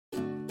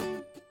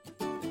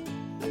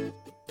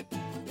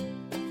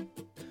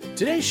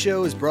Today's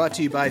show is brought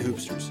to you by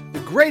Hoopsters, the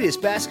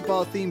greatest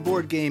basketball-themed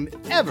board game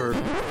ever.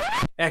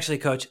 Actually,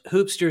 Coach,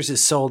 Hoopsters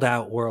is sold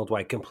out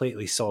worldwide,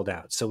 completely sold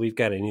out. So we've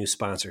got a new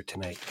sponsor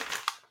tonight.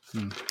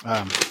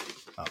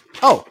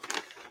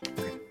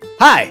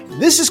 Hi,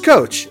 this is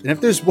Coach, and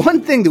if there's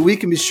one thing that we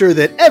can be sure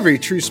that every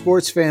true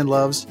sports fan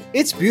loves,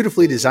 it's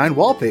beautifully designed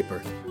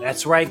wallpaper.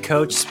 That's right,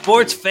 Coach.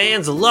 Sports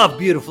fans love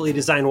beautifully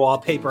designed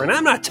wallpaper, and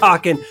I'm not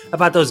talking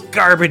about those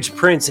garbage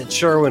prints at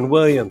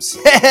Sherwin-Williams.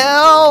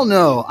 Hell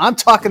no! I'm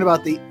talking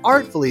about the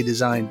artfully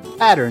designed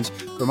patterns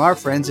from our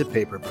friends at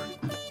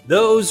Paperbird.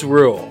 Those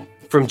rule.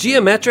 From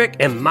geometric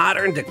and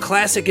modern to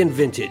classic and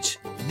vintage,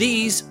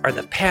 these are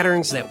the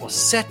patterns that will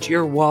set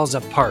your walls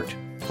apart.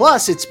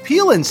 Plus, it's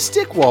peel and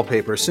stick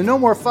wallpaper, so no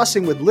more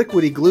fussing with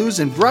liquidy glues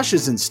and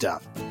brushes and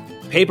stuff.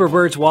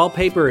 Paperbird's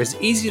wallpaper is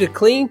easy to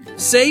clean,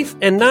 safe,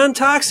 and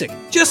non-toxic,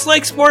 just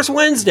like Sports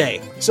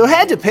Wednesday. So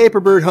head to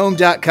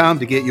paperbirdhome.com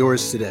to get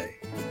yours today.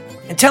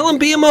 And tell them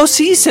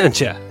BMOC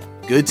sent you.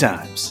 Good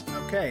times.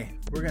 Okay,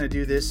 we're going to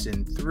do this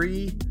in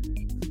 3,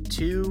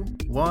 2,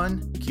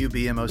 1, cue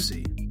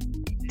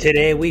BMOC.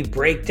 Today we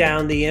break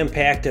down the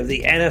impact of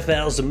the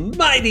NFL's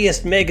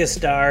mightiest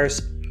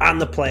megastars on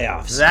the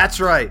playoffs.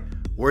 That's right.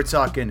 We're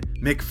talking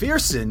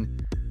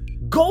McPherson,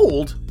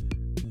 Gold,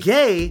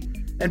 Gay,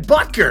 and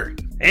Butker.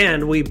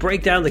 And we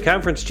break down the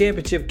conference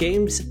championship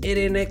games in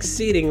an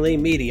exceedingly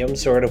medium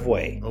sort of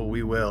way. Oh,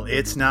 we will.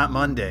 It's not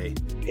Monday.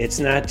 It's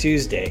not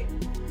Tuesday.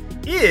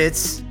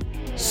 It's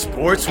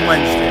Sports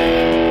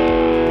Wednesday.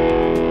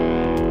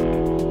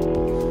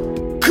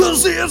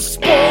 'Cause it's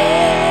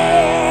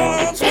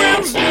Sports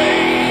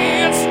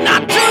Wednesday. It's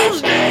not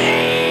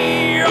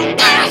Tuesday or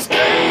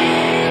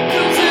Thursday.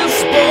 'Cause it's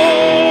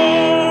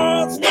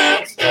Sports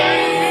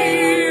Wednesday.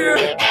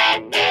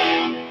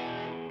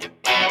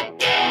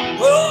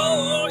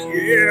 Oh,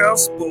 yeah,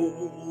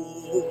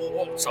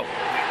 sports.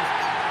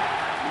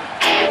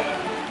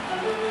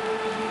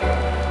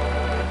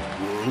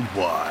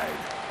 Worldwide.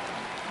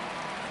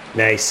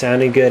 Nice,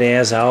 sounding good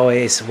as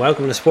always.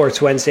 Welcome to Sports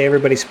Wednesday,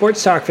 everybody.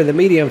 Sports talk for the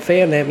medium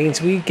fan. That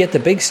means we get the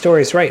big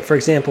stories right. For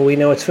example, we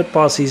know it's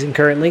football season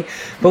currently,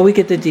 but we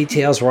get the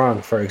details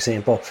wrong. For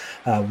example,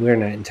 we're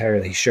not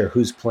entirely sure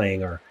who's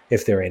playing or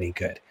if they're any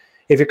good.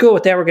 If you're cool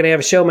with that, we're going to have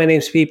a show. My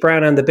name's Pete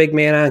Brown. I'm the big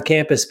man on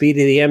campus, B to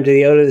the M to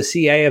the O to the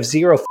C. I have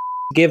zero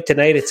give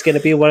tonight. It's going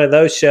to be one of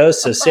those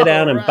shows, so sit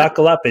down and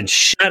buckle up and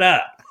shut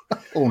up.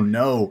 Oh,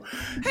 no.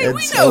 Hey,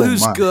 we know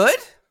who's good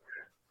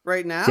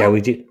right now. Yeah,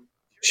 we do.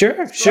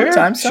 Sure.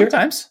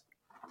 Sometimes.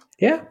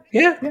 Yeah.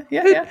 Yeah.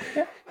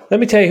 Let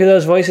me tell you who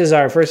those voices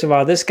are. First of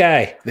all, this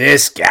guy.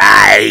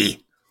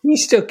 He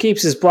still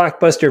keeps his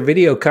Blockbuster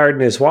video card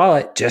in his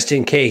wallet, just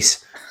in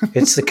case.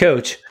 It's the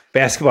coach,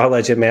 basketball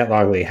legend Matt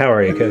Longley. How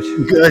are you, Coach?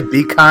 Good.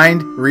 Be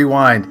kind.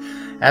 Rewind.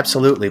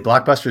 Absolutely.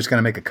 Blockbuster's going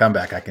to make a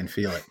comeback. I can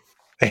feel it.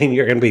 And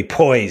you're going to be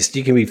poised.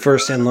 You can be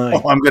first in line.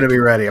 Oh, I'm going to be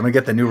ready. I'm going to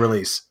get the new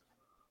release.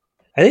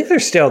 I think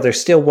there's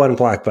still one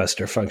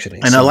Blockbuster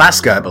functioning. In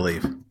Alaska, I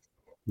believe.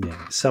 Yeah,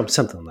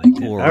 something like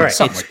that. All right.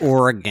 It's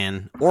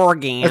Oregon.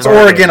 It's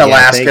Oregon,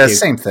 Alaska,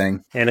 same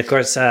thing. And of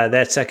course,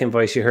 that second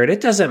voice you heard,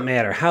 it doesn't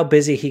matter how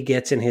busy he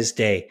gets in his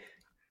day,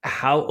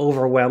 how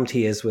overwhelmed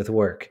he is with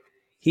work.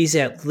 He's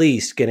at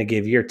least going to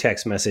give your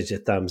text message a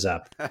thumbs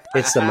up.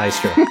 It's the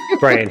Maestro.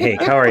 Brian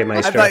Hake. How are you,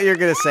 Maestro? I thought you were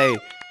going to say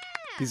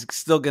he's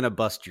still going to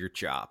bust your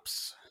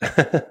chops.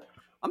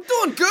 I'm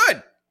doing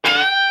good.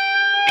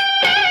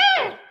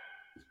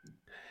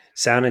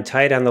 Sounding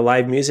tight on the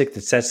live music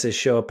that sets this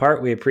show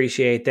apart. We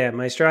appreciate that,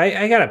 Maestro.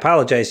 I got to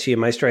apologize to you,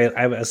 Maestro.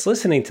 I was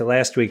listening to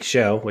last week's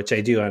show, which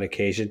I do on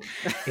occasion,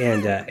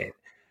 and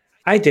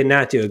I did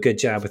not do a good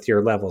job with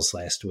your levels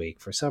last week.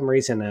 For some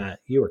reason,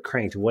 you were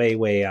cranked way,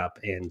 way up,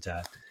 and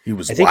he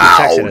was. I think loud.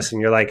 you texted us, and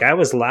you're like, "I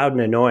was loud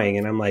and annoying,"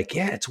 and I'm like,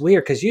 "Yeah, it's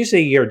weird because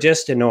usually you're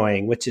just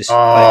annoying, which is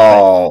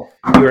oh,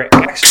 but you were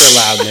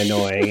extra loud and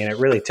annoying, and it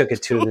really took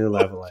it to a new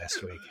level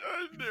last week."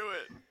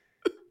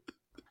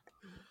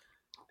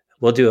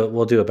 We'll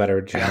do a better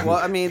job. Well,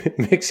 I mean,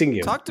 mixing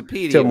you talk to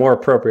Petey to a more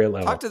appropriate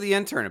level. Talk to the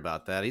intern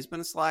about that. He's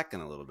been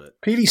slacking a little bit.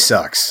 Petey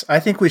sucks.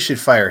 I think we should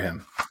fire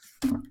him.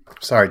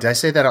 Sorry, did I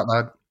say that out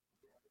loud?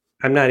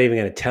 I'm not even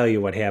going to tell you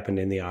what happened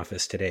in the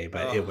office today,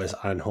 but it was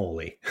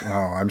unholy. Oh,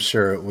 I'm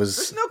sure it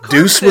was. No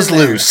Deuce was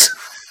loose.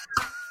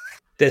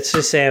 Let's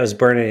just say I was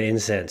burning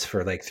incense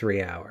for like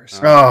 3 hours.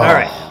 Oh, all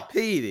right,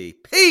 Petey.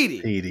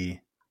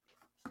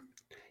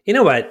 You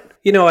know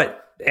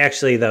what?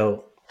 Actually,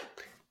 though,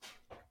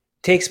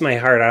 takes my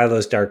heart out of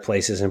those dark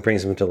places and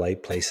brings them to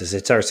light places.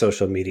 It's our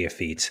social media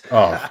feeds.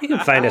 Oh, you can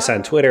find us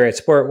on Twitter at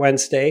Sport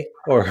Wednesday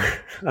or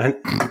on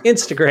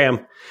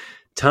Instagram.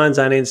 Tons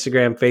on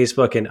Instagram,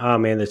 Facebook, and oh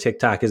man, the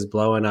TikTok is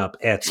blowing up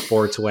at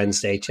Sports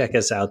Wednesday. Check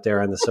us out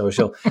there on the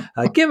social.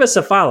 Give us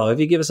a follow. If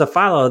you give us a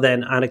follow,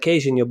 then on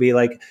occasion you'll be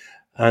like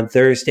on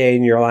Thursday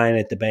and you're lying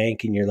at the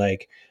bank and you're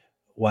like,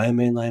 why am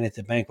I in line at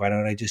the bank? Why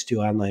don't I just do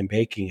online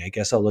banking? I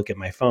guess I'll look at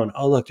my phone.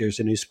 Oh, look, there's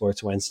a new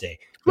Sports Wednesday.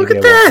 Maybe look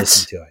at that.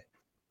 Listen to it.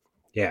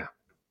 Yeah.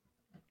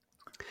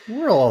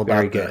 We're all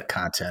Very about the good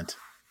content.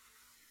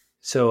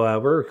 So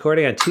we're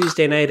recording on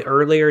Tuesday night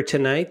earlier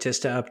tonight.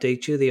 Just to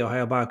update you, the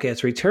Ohio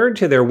Bobcats returned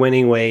to their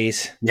winning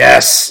ways.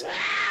 Yes.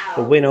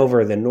 The win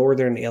over the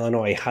Northern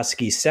Illinois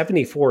Huskies,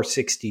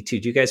 74-62.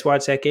 Did you guys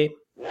watch that game?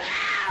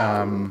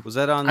 Was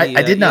that on the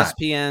I did not.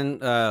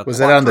 ESPN? Was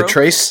that on the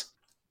Trace?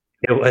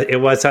 It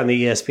was on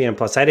the ESPN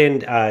Plus. I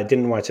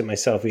didn't watch it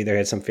myself either. I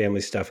had some family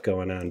stuff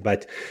going on,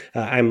 but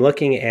I'm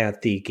looking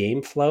at the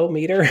game flow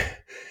meter,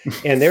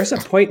 and there's a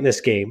point in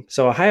this game.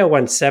 So Ohio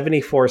won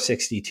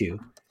 74-62.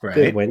 Right.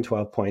 Good win,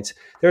 12 points.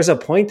 There's a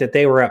point that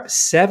they were up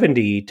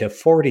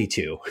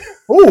 70-42.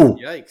 Ooh.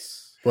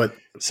 Yikes! But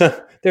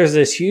So there's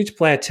this huge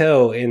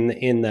plateau in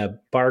the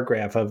bar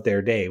graph of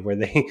their day where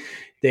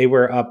they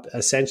were up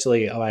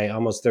essentially by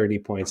almost 30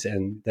 points,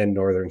 and then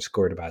Northern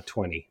scored about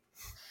 20.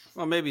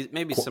 Well,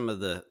 maybe some of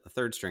the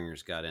third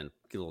stringers got in,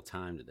 get a little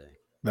time today.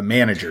 the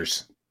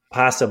managers.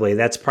 Possibly.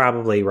 That's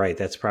probably right.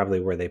 That's probably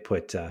where they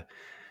put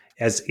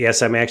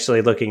yes, I'm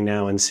actually looking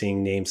now and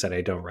seeing names that I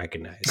don't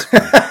recognize.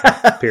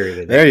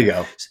 Period. There you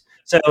go.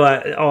 So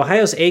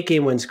Ohio's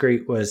 8-game win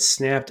streak was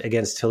snapped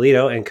against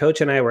Toledo, and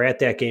Coach and I were at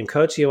that game.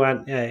 Coach, you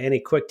want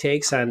any quick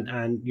takes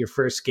on your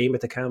first game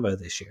at the Combo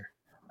this year?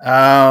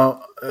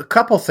 A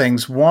couple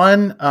things.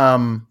 One,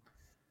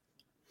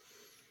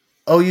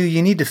 OU,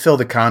 you need to fill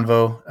the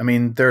convo. I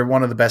mean, they're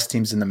one of the best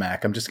teams in the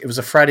MAC. It was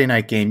a Friday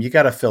night game. You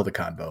got to fill the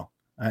convo.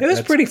 It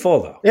was pretty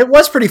full, though. It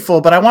was pretty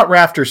full, but I want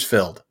rafters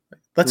filled.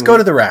 Let's go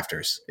to the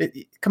rafters.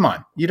 Come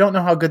on. You don't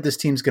know how good this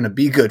team's going to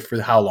be good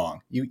for how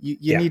long.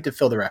 You need to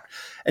fill the rafters.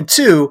 And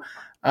two,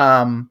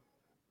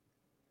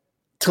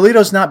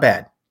 Toledo's not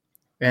bad.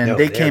 And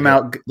they came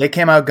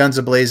out guns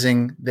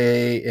a-blazing.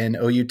 And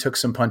OU took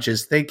some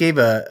punches. They gave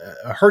a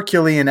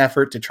Herculean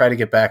effort to try to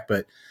get back,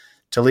 but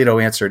Toledo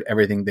answered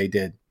everything they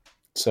did.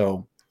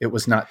 So it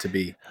was not to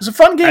be. It was a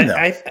fun game,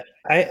 though.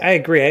 I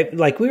agree.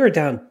 We were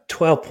down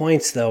 12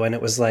 points, though, and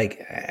it was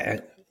like,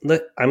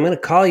 look, I'm going to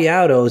call you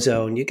out,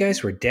 Ozone. You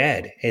guys were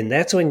dead. And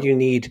that's when you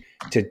need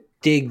to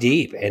dig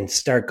deep and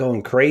start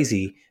going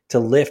crazy to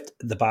lift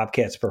the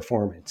Bobcats'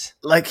 performance.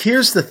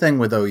 Here's the thing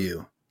with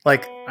OU.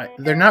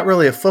 They're not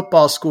really a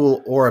football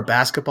school or a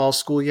basketball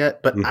school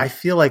yet, but I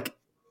feel like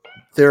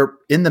they're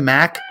in the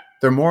MAC.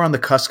 They're more on the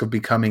cusp of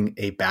becoming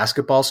a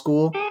basketball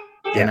school.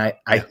 And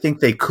I think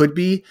they could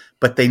be,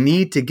 but they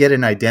need to get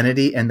an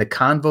identity, and the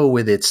Convo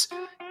with its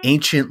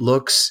ancient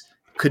looks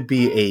could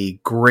be a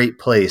great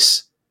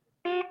place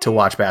to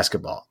watch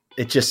basketball.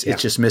 It's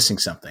just missing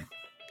something.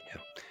 Yeah.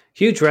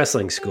 Huge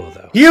wrestling school,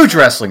 though. Huge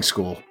wrestling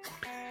school.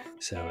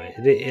 So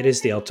it is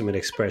the ultimate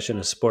expression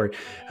of sport.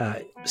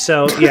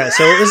 So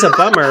it was a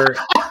bummer.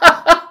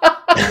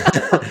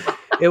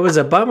 It was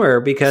a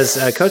bummer because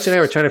Coach and I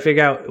were trying to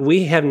figure out,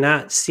 we have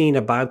not seen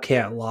a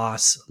Bobcat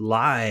loss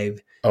live.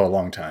 Oh, a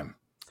long time.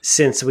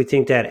 Since we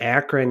think that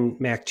Akron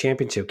MAC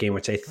championship game,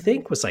 which I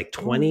think was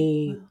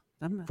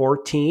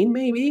 2014,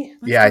 maybe.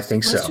 I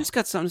think so. Let's just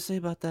got something to say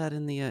about that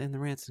in the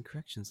rants and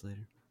corrections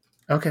later.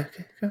 Okay.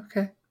 All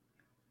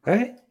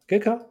right,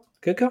 good call.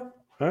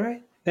 All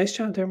right, nice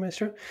job there,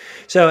 Maestro.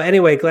 So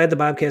anyway, glad the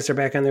Bobcats are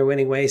back on their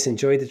winning ways.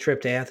 Enjoyed the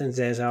trip to Athens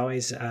as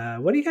always.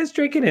 What are you guys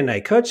drinking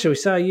tonight, Coach? We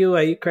saw you.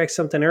 You cracked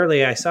something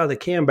early. I saw the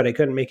can, but I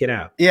couldn't make it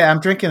out. Yeah, I'm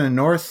drinking a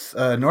North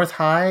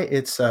High.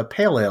 It's a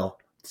pale ale.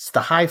 It's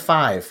the High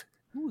Five.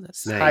 Ooh,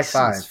 that's nice. High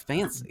Five. That's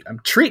fancy.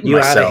 I'm treating you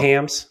myself. You out of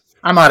hams?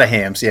 I'm out of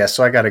hams, yeah,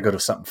 so I got to go to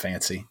something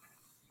fancy.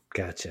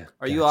 Gotcha.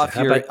 Are you off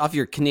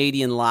your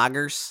Canadian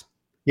lagers?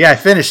 Yeah, I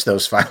finished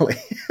those finally.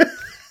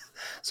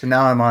 So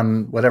now I'm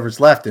on whatever's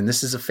left, and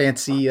this is a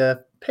fancy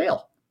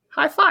pale.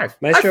 High five.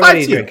 Maestro, what are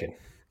you drinking?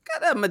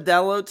 Got a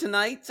Modelo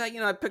tonight.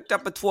 I picked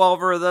up a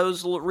 12er of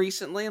those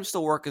recently. I'm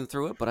still working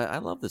through it, but I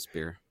love this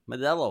beer.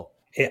 Modelo.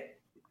 Yeah.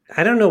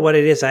 I don't know what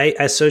it is. I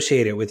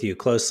associate it with you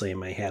closely in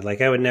my head.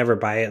 I would never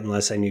buy it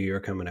unless I knew you were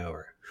coming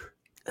over.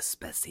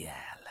 Especial.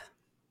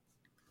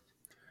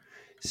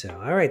 So,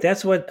 all right,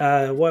 that's what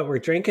we're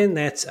drinking.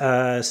 That's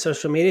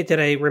social media. Did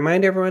I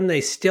remind everyone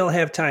they still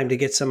have time to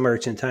get some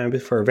merch in time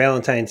before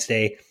Valentine's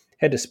Day?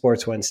 Head to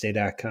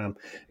sportswednesday.com.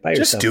 Buy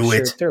yourself a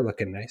shirt. They're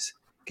looking nice.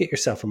 Get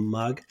yourself a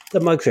mug. The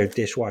mugs are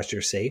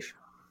dishwasher safe.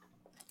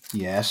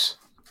 Yes.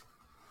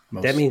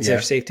 That means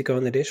they're safe to go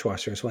in the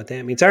dishwasher is what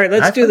that means. All right,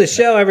 let's do the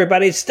show,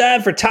 everybody. It's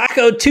time for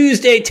Taco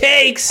Tuesday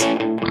Takes.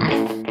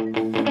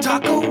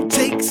 Taco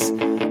Takes.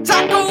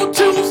 Taco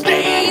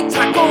Tuesday.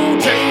 Taco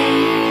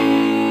Takes.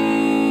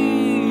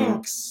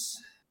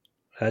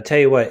 I'll tell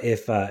you what,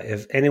 if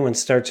anyone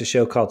starts a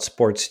show called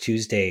Sports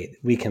Tuesday,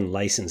 we can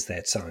license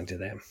that song to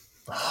them.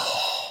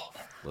 Oh,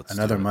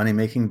 another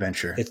money-making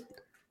venture. It's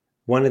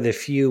one of the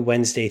few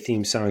Wednesday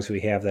themed songs we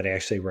have that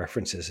actually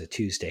references a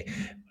Tuesday.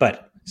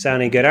 But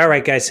sounding good. All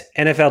right, guys.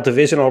 NFL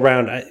divisional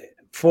round.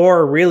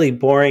 4 really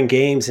boring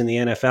games in the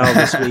NFL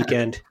this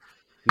weekend.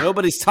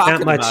 Nobody's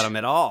talking about them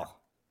at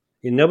all.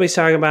 Nobody's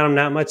talking about them.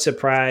 Not much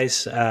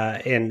surprise.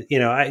 And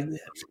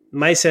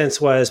my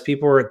sense was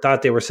people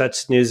thought they were such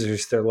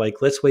snoozers. They're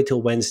like, let's wait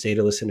till Wednesday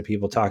to listen to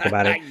people talk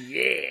about it.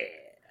 Yeah.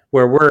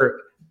 Where we're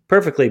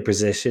perfectly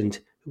positioned.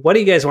 What do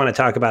you guys want to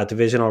talk about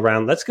divisional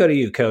round? Let's go to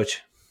you,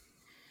 Coach.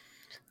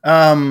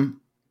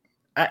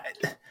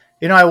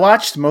 I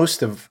watched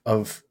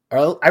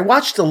I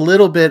watched a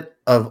little bit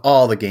of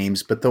all the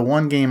games, but the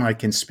one game I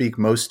can speak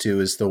most to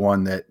is the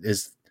one that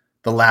is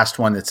the last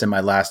one that's in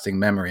my lasting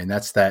memory, and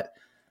that's that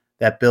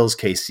Bills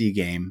KC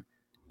game.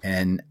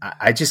 And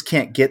I just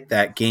can't get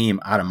that game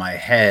out of my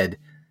head.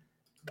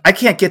 I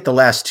can't get the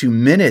last 2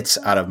 minutes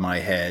out of my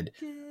head.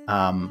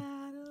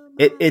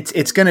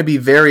 It's going to be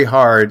very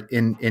hard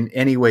in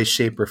any way,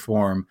 shape, or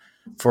form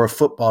for a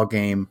football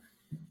game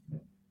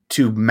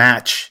to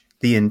match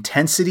the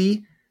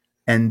intensity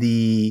and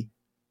the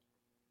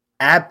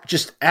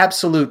just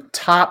absolute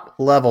top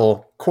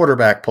level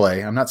quarterback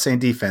play. I'm not saying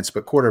defense,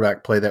 but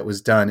quarterback play that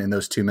was done in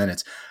those 2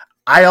 minutes.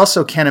 I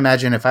also can't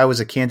imagine if I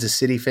was a Kansas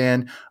City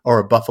fan or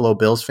a Buffalo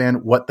Bills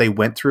fan, what they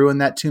went through in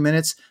that 2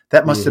 minutes.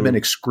 That must have been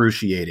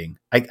excruciating.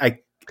 I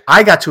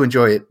got to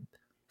enjoy it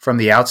from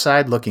the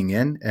outside looking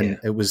in, and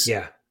it was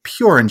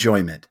pure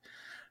enjoyment.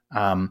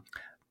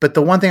 But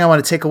the one thing I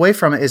want to take away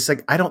from it is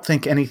like, I don't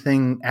think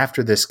anything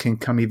after this can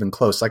come even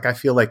close. Like, I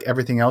feel like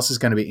everything else is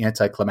going to be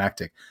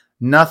anticlimactic.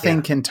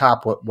 Nothing can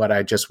top what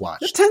I just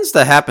watched. It tends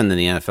to happen in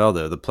the NFL,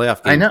 though. The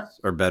playoff games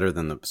are better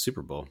than the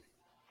Super Bowl.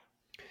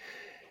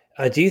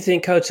 Do you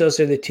think, Coach, those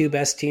are the two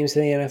best teams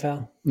in the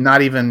NFL?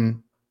 Not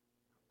even.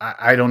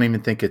 I don't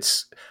even think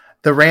it's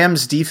the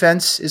Rams'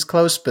 defense is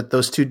close, but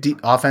those two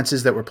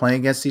offenses that were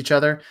playing against each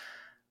other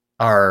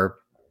are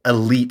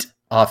elite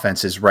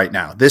offenses right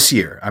now. This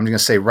year, I'm going to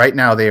say right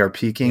now they are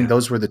peaking.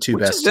 Those were the two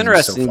best. It's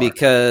interesting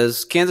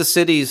because Kansas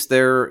City's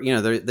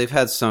they've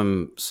had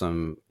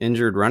some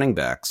injured running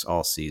backs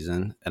all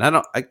season, and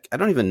I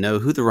don't even know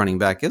who the running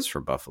back is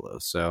for Buffalo.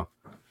 So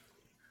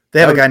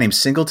they have a guy named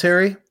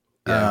Singletary.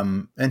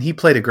 And he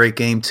played a great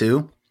game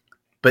too,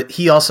 but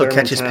he also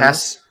catches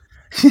passes.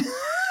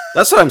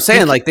 That's what I'm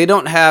saying. Like, they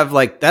don't have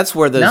that's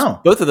where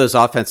both of those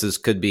offenses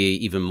could be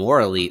even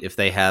more elite if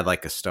they had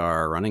like a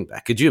star running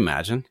back. Could you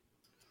imagine?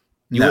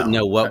 You wouldn't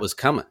know what was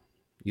coming.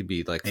 You'd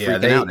be like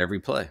freaking out every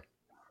play.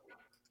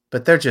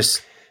 But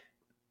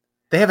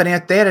they had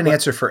an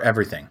answer for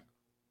everything.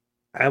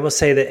 I will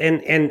say that,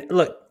 and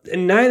look,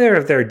 neither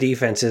of their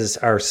defenses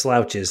are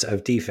slouches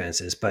of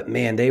defenses, but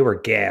man, they were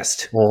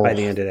gassed by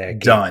the end of that game.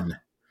 Done.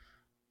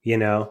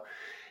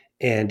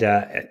 And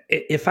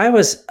if I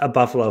was a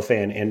Buffalo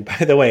fan, and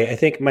by the way, I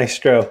think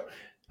Maestro,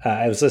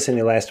 I was listening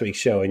to last week's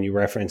show, and you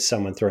referenced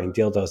someone throwing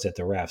dildos at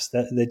the refs.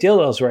 The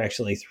dildos were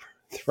actually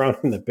thrown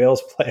in the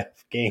Bills playoff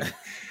game.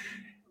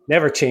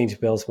 Never changed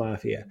Bills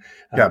Mafia.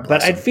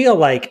 But I'd feel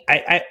like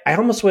I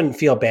almost wouldn't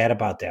feel bad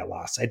about that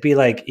loss. I'd be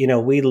like,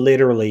 we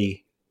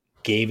literally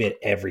gave it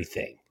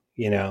everything,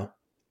 Yeah,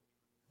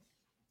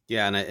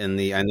 and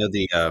I know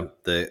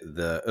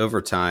the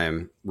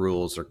overtime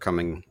rules are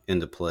coming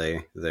into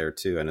play there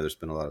too. I know there's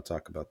been a lot of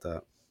talk about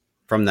that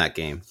from that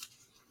game.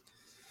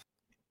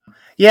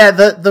 Yeah,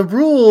 the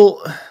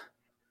rule.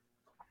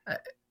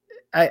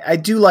 I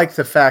do like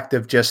the fact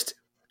of just.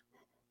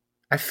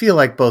 I feel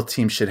like both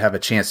teams should have a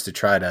chance to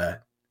try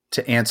to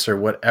answer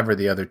whatever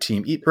the other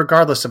team,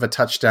 regardless of a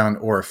touchdown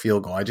or a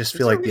field goal. I just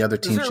feel like the other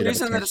team should have a chance. Is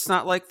there a reason that it's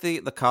not like the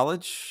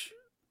college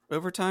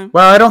overtime?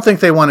 Well, I don't think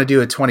they want to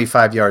do it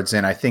 25 yards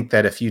in. I think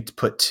that if you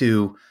put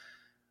two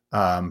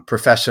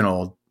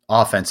professional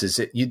offenses,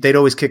 they'd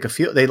always kick a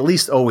field. They'd at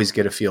least always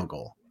get a field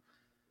goal.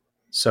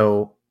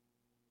 So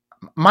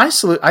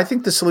I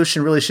think the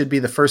solution really should be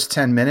the first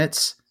 10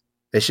 minutes.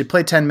 They should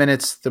play 10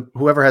 minutes.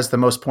 Whoever has the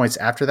most points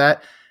after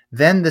that.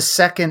 Then the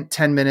second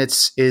 10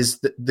 minutes is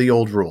the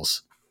old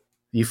rules.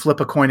 You flip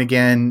a coin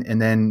again,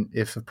 and then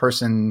if a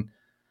person,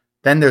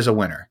 then there's a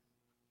winner.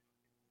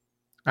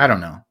 I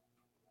don't know.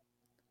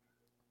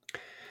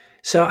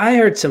 So I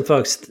heard some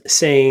folks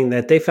saying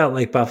that they felt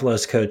like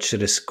Buffalo's coach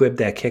should have squibbed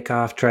that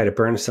kickoff, try to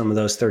burn some of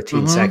those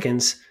 13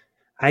 seconds.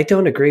 I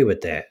don't agree with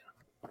that.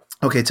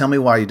 Okay, tell me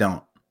why you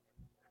don't.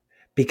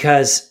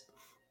 Because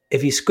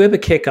if you squib a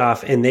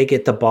kickoff and they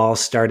get the ball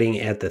starting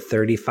at the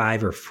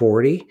 35 or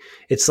 40,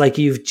 it's like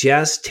you've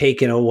just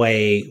taken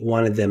away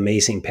one of the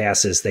amazing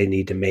passes they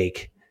need to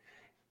make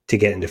to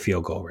get into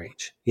field goal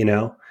range,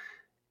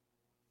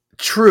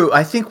 True.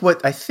 I think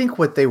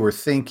what they were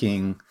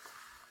thinking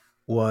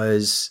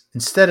was,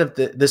 instead of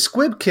the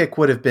squib kick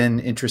would have been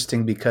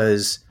interesting,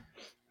 because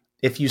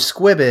if you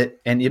squib it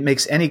and it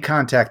makes any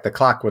contact, the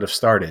clock would have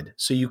started.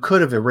 So you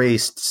could have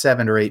erased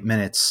 7 or 8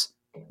 minutes,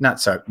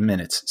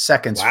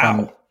 seconds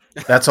from.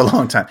 That's a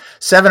long time.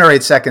 7 or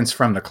 8 seconds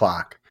from the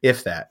clock,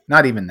 if that.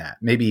 Not even that.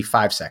 Maybe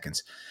 5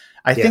 seconds.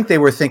 I think they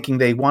were thinking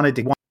they wanted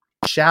to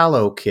a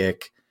shallow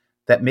kick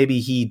that maybe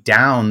he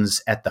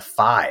downs at the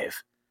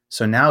 5.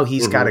 So now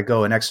he's got to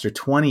go an extra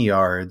 20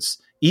 yards.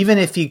 Even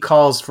if he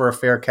calls for a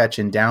fair catch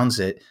and downs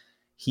it,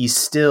 he's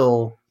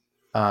still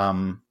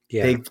I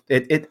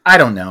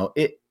don't know.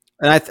 And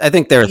I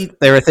think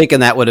they were thinking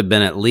that would have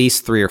been at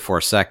least 3 or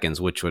 4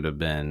 seconds, which would have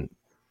been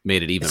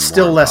made it even more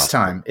still less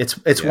time.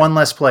 It's one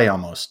less play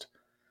almost.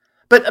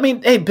 But I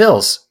mean, hey,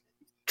 Bills,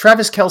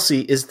 Travis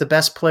Kelce is the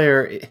best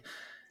player.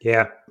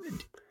 Yeah.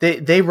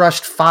 They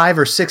rushed 5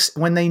 or 6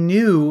 when they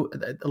knew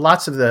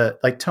lots of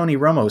like Tony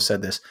Romo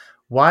said this.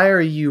 Why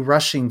are you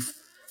rushing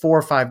 4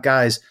 or 5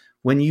 guys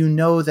when you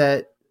know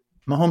that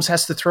Mahomes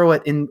has to throw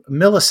it in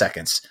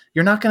milliseconds.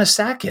 You're not going to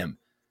sack him.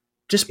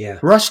 Just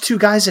rush 2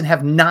 guys and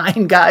have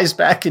 9 guys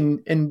back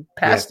in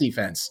pass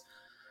defense.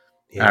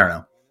 Yeah. I don't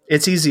know.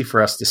 It's easy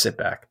for us to sit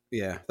back.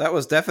 Yeah, that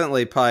was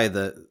definitely probably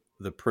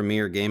the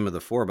premier game of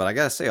the 4. But I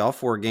got to say, all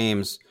 4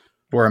 games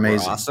were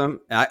amazing. Were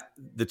awesome.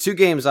 The 2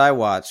 games I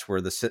watched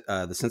were the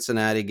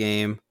Cincinnati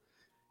game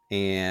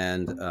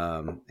and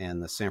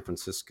the San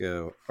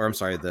Francisco, or I'm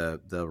sorry,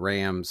 the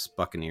Rams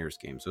Buccaneers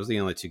games. Those are the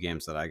only 2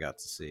 games that I got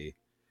to see.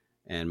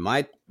 And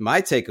my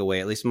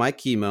takeaway, at least my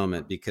key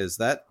moment, because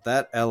that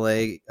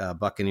LA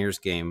Buccaneers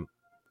game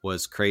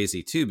was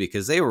crazy too,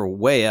 because they were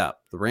way up.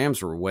 The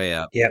Rams were way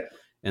up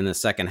in the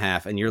second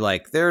half, and you're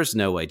like, there's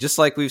no way. Just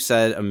like we've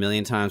said a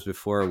million times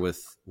before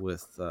with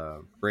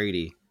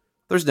Brady,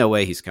 there's no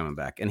way he's coming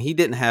back. And he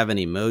didn't have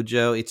any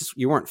mojo. It just,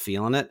 you weren't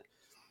feeling it.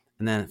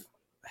 And then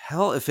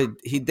hell, if they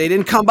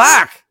didn't come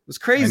back, it was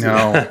crazy.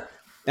 I know.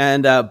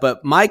 And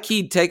but my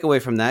key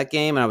takeaway from that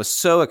game, and I was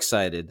so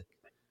excited,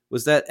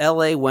 was that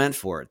LA went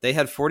for it. They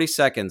had 40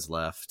 seconds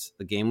left.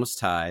 The game was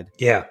tied.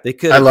 Yeah. They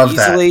could have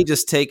easily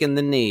just taken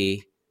the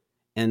knee.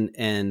 And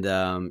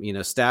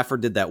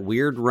Stafford did that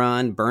weird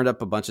run, burned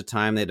up a bunch of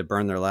time. They had to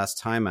burn their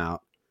last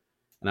timeout.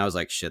 And I was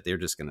like, shit, they're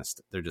just going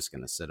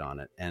to sit on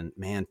it. And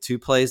man, 2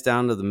 plays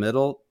down to the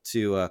middle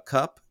to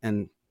Cup,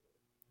 and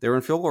they were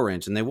in field goal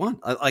range and they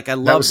won. I loved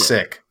it. That was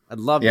sick. I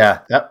loved it. Yeah.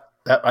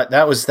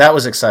 That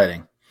was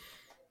exciting.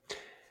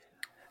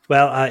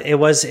 Well, it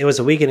was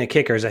a weekend of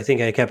kickers. I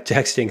think I kept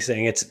texting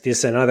saying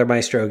it's another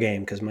Maestro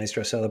game because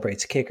Maestro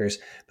celebrates kickers.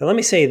 But let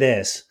me say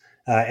this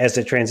as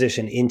a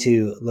transition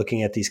into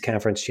looking at these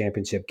conference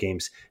championship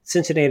games.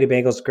 Cincinnati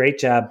Bengals, great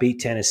job,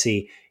 beat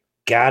Tennessee.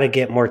 Got to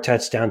get more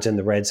touchdowns in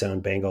the red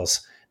zone,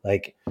 Bengals.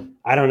 Like,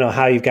 I don't know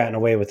how you've gotten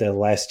away with it the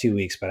last 2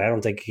 weeks, but I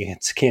don't think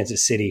against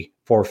Kansas City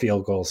 4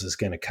 field goals is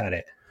going to cut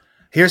it.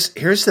 Here's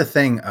the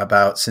thing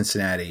about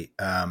Cincinnati.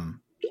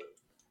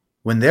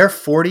 When they're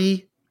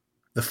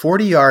the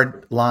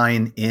 40-yard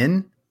line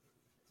in,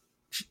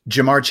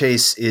 Ja'Marr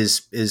Chase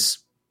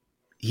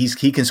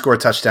he can score a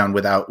touchdown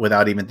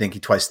without even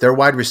thinking twice. Their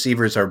wide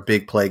receivers are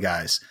big play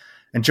guys,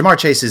 and Ja'Marr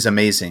Chase is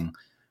amazing.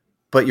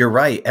 But you're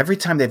right. Every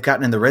time they've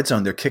gotten in the red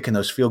zone, they're kicking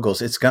those field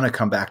goals. It's going to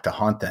come back to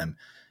haunt them.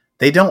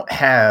 They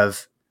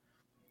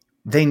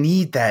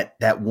need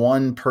that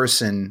one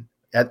person,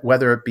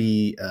 whether it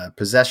be a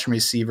possession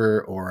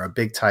receiver or a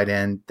big tight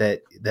end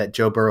that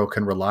Joe Burrow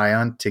can rely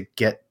on to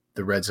get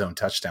the red zone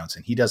touchdowns,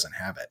 and he doesn't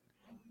have it.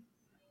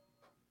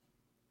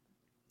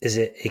 Is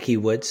it Ickey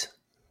Woods?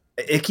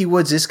 Ickey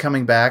Woods is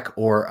coming back,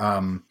 or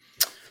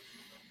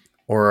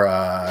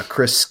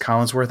Chris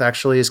Collinsworth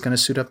actually is going to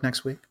suit up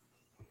next week.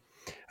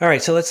 All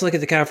right, so let's look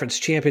at the conference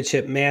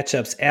championship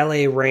matchups.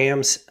 LA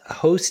Rams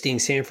hosting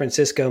San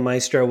Francisco.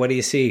 Maestro, what do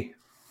you see?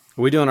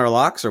 Are we doing our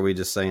locks, or are we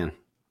just saying?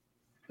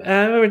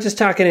 We're just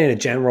talking in a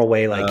general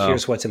way, like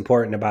here's what's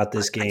important about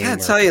this game. I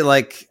gotta tell you,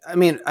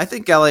 I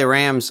think LA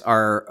Rams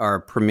are our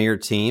premier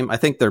team. I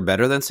think they're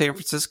better than San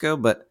Francisco,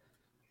 but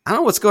I don't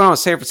know what's going on with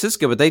San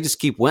Francisco, but they just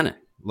keep winning.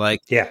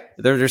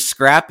 They're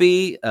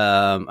scrappy.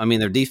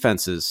 Their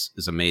defense is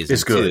amazing.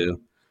 It's good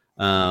too.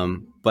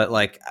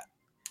 But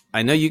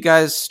I know you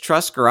guys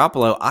trust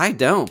Garoppolo. I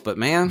don't, but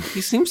man,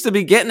 he seems to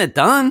be getting it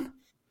done.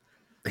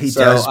 He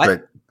does,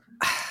 but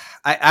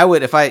I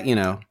would, if I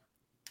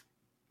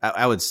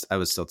would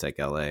still take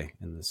LA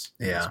in this.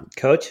 Yeah.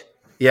 Coach?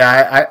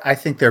 Yeah, I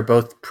think they're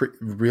both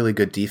really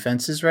good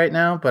defenses right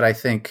now, but I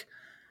think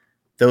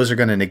those are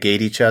going to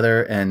negate each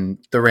other, and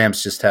the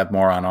Rams just have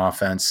more on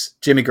offense.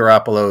 Jimmy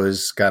Garoppolo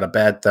has got a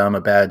bad thumb,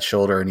 a bad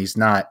shoulder, and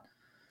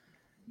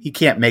he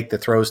can't make the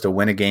throws to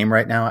win a game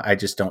right now. I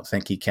just don't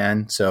think he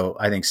can. So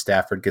I think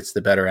Stafford gets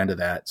the better end of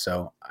that.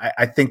 So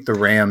I think the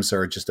Rams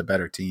are just a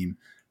better team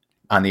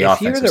on the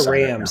offensive side. If you're the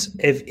Rams,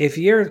 right, if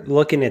you're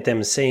looking at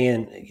them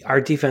saying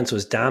our defense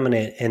was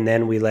dominant and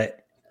then we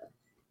let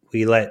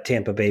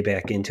Tampa Bay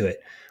back into it,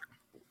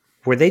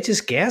 were they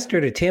just gassed, or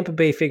did Tampa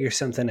Bay figure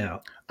something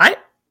out?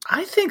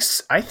 I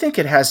think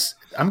it has.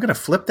 I'm going to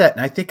flip that,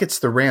 and I think it's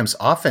the Rams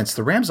offense.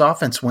 The Rams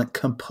offense went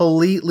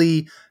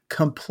completely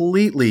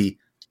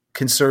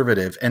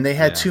conservative, and they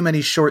had too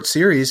many short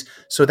series.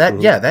 So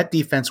that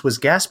defense was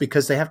gassed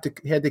because they had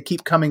to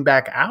keep coming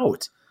back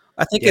out.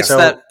 I think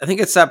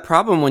it's that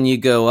problem when you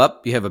go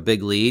up, you have a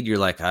big lead. You're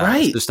like,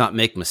 right, just not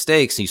make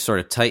mistakes. And you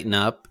sort of tighten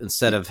up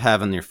instead of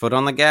having your foot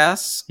on the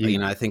gas.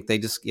 Yeah. I think they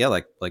just,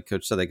 like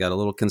Coach said, they got a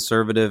little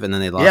conservative, and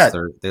then they lost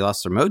their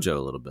mojo a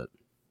little bit.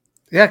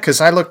 Yeah,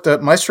 because I looked up,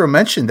 Maestro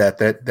mentioned that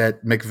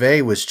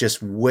McVay was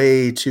just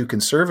way too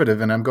conservative,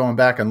 and I'm going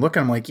back and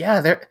looking. I'm like,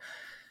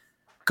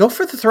 go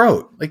for the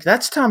throat. Like,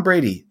 that's Tom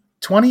Brady,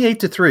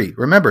 28-3.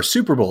 Remember,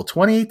 Super Bowl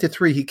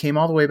 28-3. He came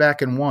all the way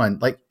back and won.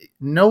 Like,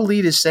 no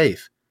lead is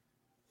safe.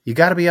 You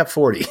got to be up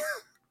 40.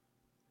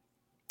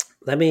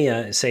 Let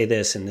me say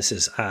this, and this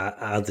is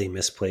oddly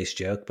misplaced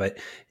joke, but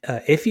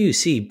if you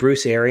see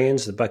Bruce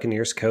Arians, the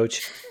Buccaneers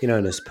coach, in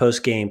his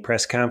post-game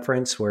press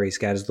conference where he's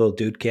got his little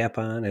dude cap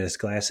on and his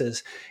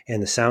glasses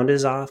and the sound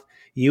is off,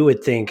 you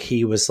would think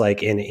he was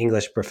like an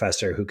English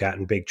professor who got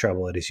in big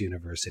trouble at his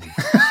university.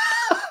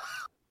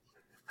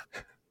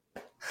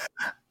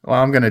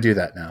 Well, I'm going to do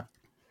that now.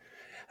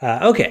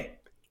 Okay.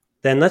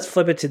 Then let's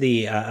flip it to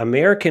the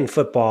American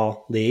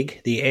Football League,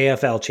 the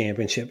AFL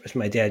Championship, as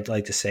my dad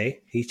liked to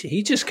say.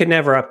 He just could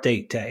never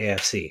update to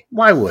AFC.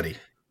 Why would he?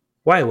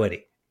 Why would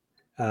he?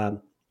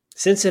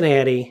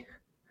 Cincinnati,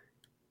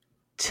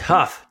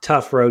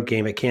 tough road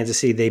game at Kansas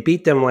City. They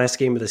beat them last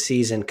game of the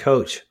season.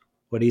 Coach,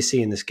 what do you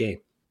see in this game?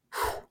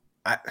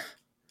 I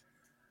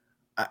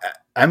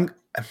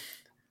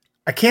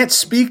can't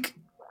speak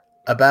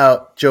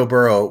about Joe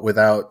Burrow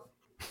without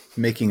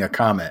making a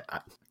comment.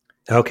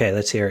 Okay,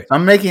 let's hear it.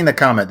 I'm making the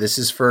comment. This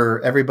is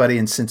for everybody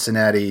in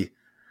Cincinnati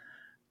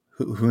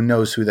who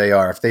knows who they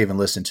are, if they even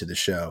listen to the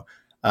show.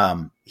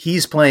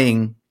 He's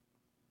playing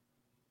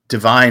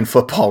divine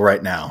football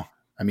right now.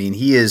 I mean,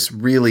 he is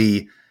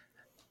really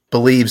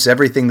believes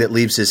everything that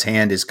leaves his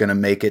hand is going to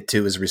make it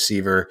to his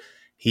receiver.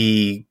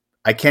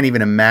 I can't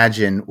even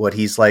imagine what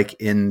he's like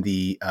in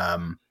the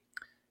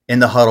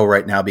huddle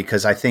right now,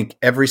 because I think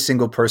every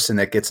single person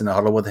that gets in the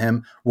huddle with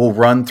him will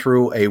run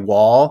through a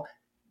wall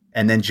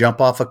and then jump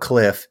off a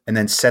cliff and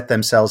then set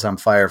themselves on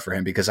fire for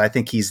him, because I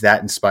think he's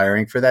that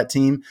inspiring for that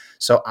team.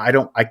 So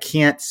I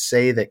can't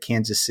say that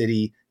Kansas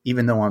City,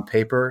 even though on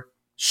paper,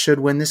 should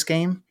win this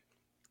game.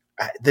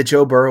 The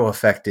Joe Burrow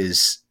effect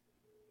is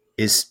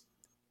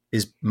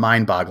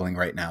mind-boggling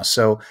right now.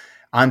 So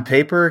on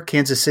paper,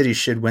 Kansas City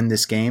should win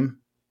this game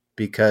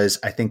because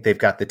I think they've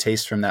got the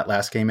taste from that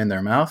last game in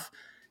their mouth.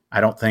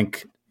 I don't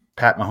think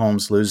Pat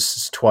Mahomes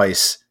loses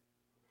twice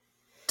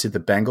to the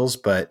Bengals,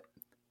 but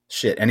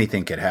shit,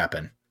 anything could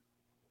happen.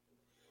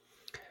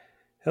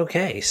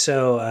 Okay,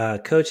 so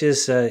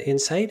Coach's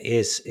insight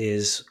is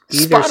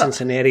either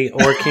Cincinnati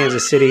or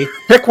Kansas City.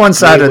 Pick one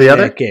side or the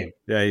other. Game.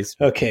 Yeah,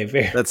 okay.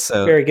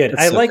 Very good.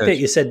 I like that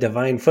you said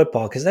divine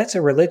football, because that's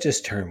a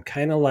religious term,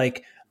 kind of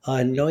like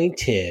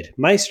anointed.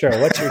 Maestro,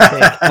 what's your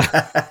take?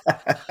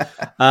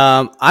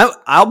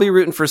 I'll be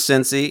rooting for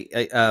Cincy,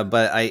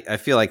 but I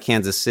feel like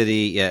Kansas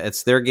City. Yeah,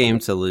 it's their game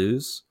to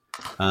lose.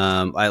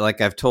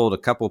 I've told a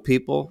couple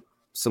people,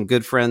 some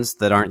good friends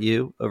that aren't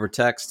you, over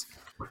text.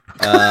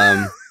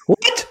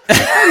 What?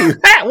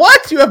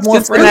 What? You have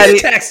more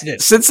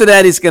friends?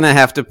 Cincinnati's going to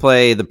have to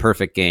play the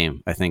perfect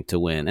game, I think, to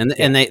win,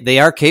 and they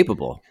are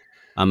capable.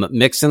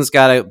 Mixon's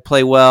got to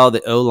play well.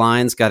 The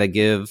O-line's got to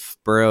give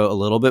Burrow a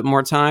little bit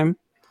more time.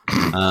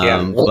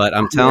 But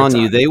I'm telling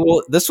you,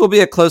 this will be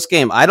a close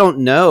game. I don't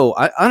know.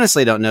 I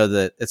honestly don't know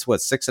that it's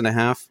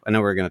 6.5. I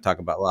know we're going to talk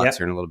about locks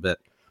here in a little bit.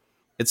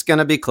 It's going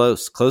to be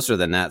closer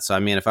than that. So, I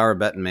mean, if I were a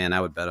betting man,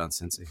 I would bet on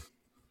Cincy.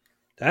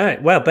 All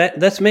right. Well,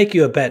 let's make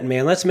you a betting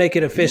man. Let's make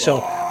it official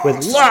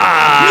with locks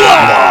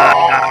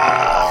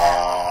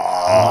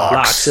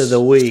of the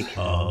week.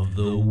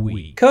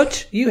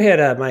 Coach, you had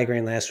a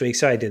migraine last week,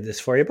 so I did this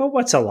for you. But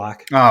what's a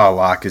lock? Oh,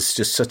 lock is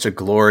just such a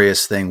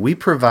glorious thing. We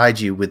provide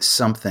you with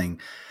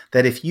something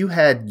that if you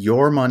had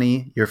your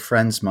money, your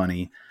friend's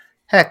money,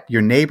 heck,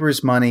 your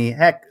neighbor's money,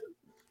 heck,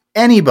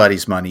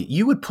 anybody's money,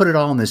 you would put it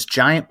all in this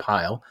giant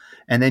pile,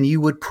 and then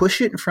you would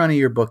push it in front of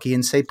your bookie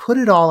and say, put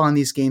it all on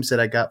these games that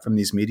I got from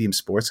these medium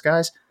sports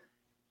guys,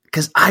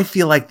 because I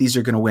feel like these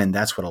are going to win.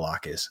 That's what a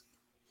lock is.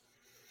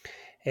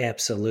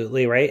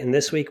 Absolutely right. And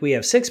this week we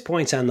have 6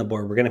 points on the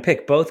board. We're going to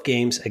pick both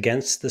games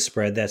against the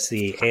spread. That's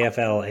the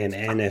AFL and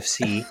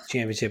NFC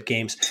championship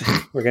games.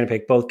 We're going to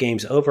pick both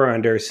games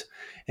over-unders.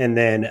 And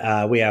then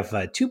we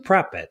have 2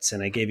 prop bets,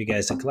 and I gave you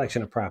guys a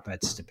collection of prop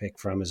bets to pick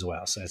from as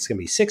well. So it's going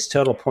to be 6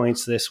 total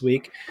points this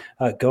week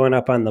going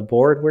up on the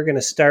board. We're going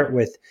to start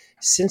with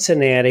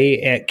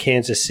Cincinnati at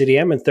Kansas City.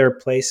 I'm in third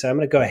place, so I'm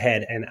going to go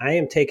ahead, and I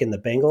am taking the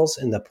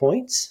Bengals in the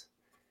points,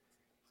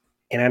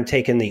 and I'm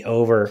taking the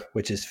over,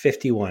 which is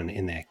 51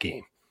 in that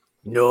game.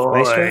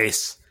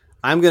 Nice.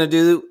 I'm going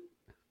to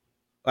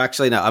I'm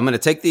going to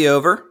take the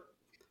over,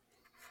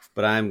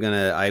 but I'm going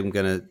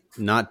to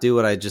not do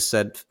what I just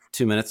said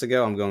 2 minutes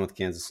ago. I'm going with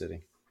Kansas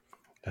City.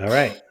 All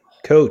right,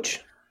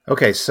 Coach.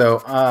 Okay, so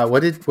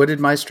what did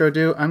Maestro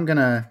do?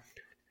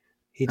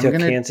 He took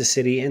Kansas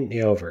City in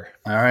the over.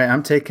 All right,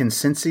 I'm taking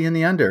Cincy in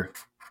the under.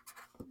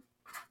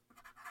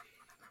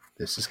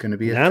 This is going to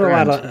be not a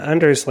lot of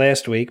unders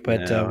last week,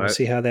 but we'll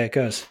see how that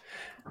goes.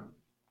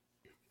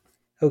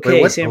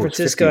 Okay, San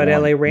Francisco at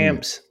LA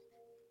Rams.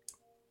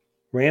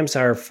 Rams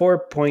are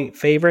 4-point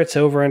favorites.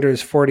 Over under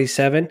is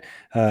 47.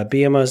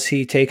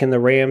 BMOC taking the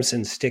Rams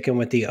and sticking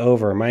with the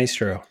over.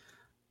 Maestro.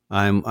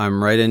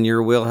 I'm right in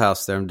your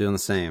wheelhouse there. I'm doing the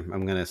same.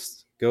 I'm gonna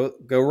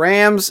go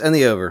Rams and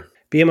the over.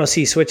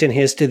 BMOC switching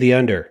his to the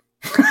under.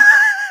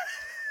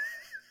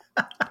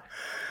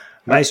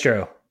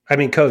 Maestro. I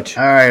mean, Coach.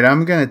 All right,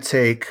 I'm gonna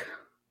take.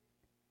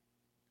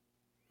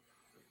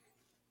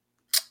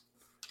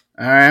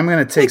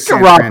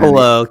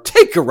 Garoppolo.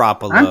 Take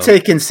Garoppolo. I'm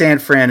taking San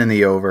Fran in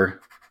the over.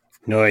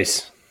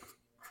 Nice.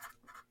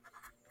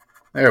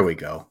 There we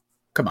go.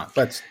 Come on,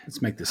 let's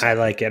make this happen. I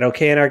like it.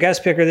 Okay, and our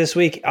guest picker this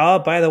week. Oh,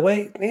 by the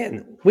way,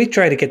 man, we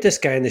tried to get this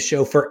guy in the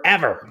show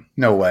forever.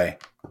 No way.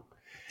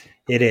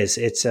 It is.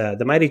 It's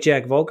the mighty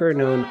Jack Volker,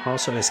 known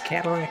also as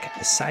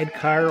Cadillac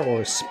Sidecar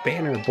or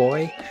Spanner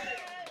Boy.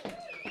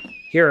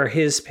 Here are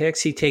his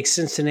picks. He takes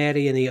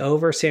Cincinnati in the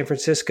over, San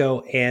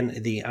Francisco,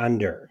 and the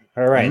under.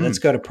 All right, let's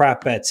go to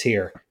prop bets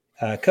here.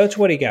 Coach,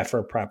 what do you got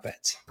for prop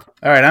bets?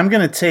 All right, I'm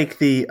going to take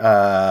the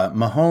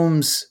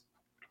Mahomes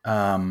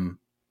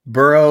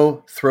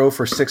Burrow throw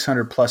for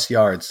 600-plus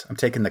yards. I'm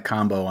taking the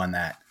combo on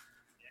that.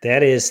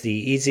 That is the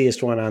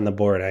easiest one on the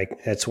board.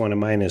 That's one of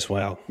mine as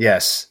well.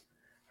 Yes.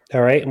 All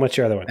right, and what's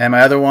your other one? And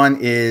my other one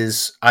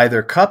is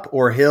either Kupp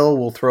or Hill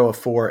will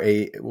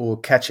will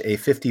catch a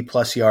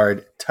 50-plus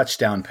yard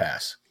touchdown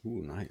pass.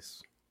 Ooh,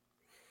 nice.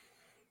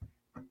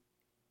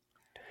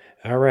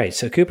 All right,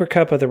 so Cooper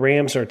Kupp of the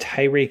Rams or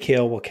Tyreek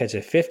Hill will catch a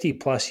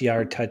 50-plus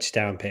yard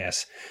touchdown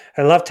pass.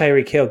 I love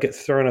Tyreek Hill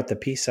throwing up the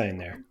peace sign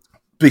there.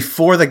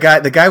 Before the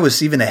guy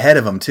was even ahead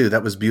of him, too.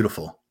 That was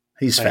beautiful.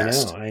 He's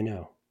fast. I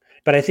know.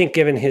 But I think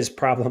given his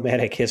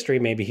problematic history,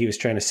 maybe he was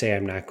trying to say,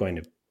 I'm not going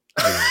to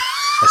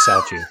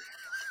assault you.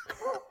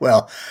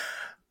 Well,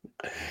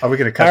 are we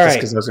going to cut this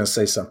because I was going to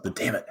say something?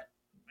 Damn it.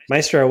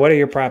 Maestro, what are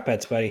your prop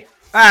bets, buddy?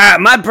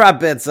 My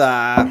prop bets,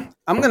 I'm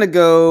going to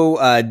go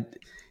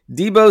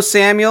Deebo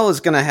Samuel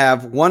is going to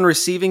have one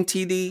receiving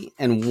TD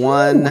and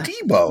one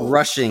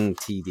rushing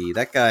TD.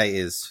 That guy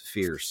is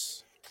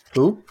fierce.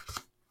 Who?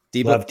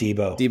 Love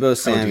Deebo. Deebo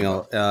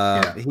Samuel.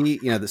 He,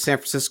 the San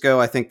Francisco,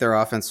 I think their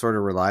offense sort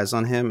of relies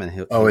on him. And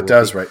it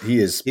does, right?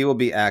 He will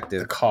be active.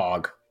 The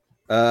cog.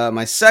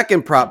 My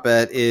second prop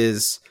bet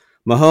is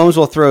Mahomes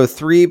will throw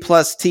 3+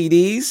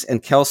 TDs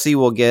and Kelsey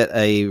will get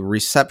a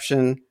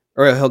reception,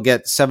 or he'll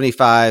get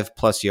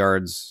 75+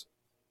 yards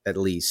at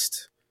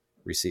least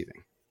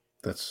receiving.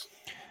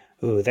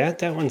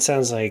 That one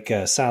sounds like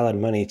solid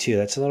money too.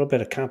 That's a little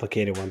bit of a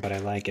complicated one, but I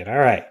like it. All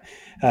right.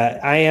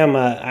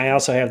 I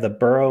also have the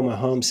Burrow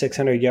Mahomes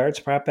 600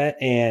 yards prop bet,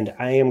 and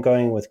I am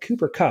going with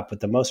Cooper Kupp with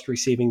the most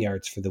receiving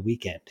yards for the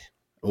weekend.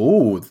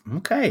 Oh,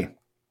 okay.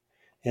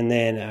 And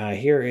then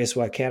here is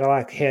what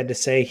Cadillac had to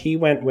say. He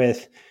went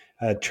with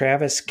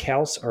Travis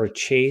Kelce or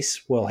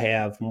Chase will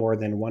have more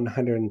than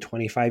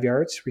 125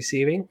 yards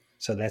receiving.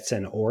 So that's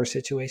an or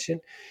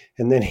situation.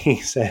 And then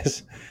he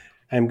says,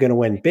 I'm going to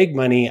win big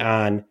money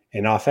on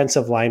an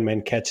offensive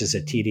lineman catches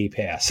a TD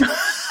pass.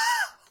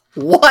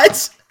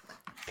 What?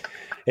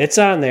 It's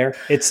on there.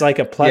 It's like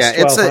a plus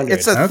 1,200.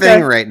 It's a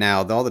thing right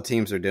now. All the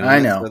teams are doing I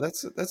know.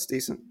 So that's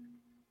decent.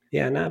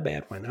 Yeah, not a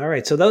bad one. All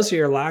right, so those are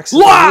your locks.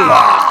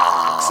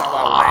 Locks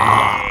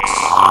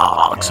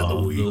of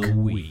the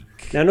week.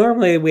 Now,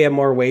 normally we have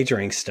more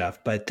wagering stuff,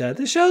 but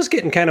the show's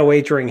getting kind of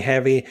wagering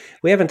heavy.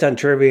 We haven't done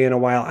trivia in a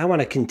while. I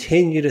want to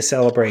continue to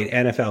celebrate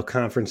NFL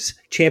Conference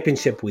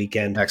Championship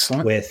weekend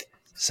with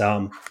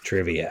some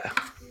trivia.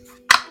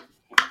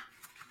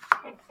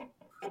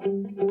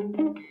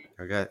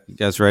 Okay, you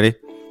guys ready?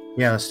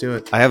 Yeah, let's do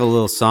it. I have a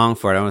little song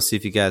for it. I want to see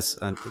if you guys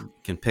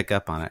can pick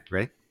up on it.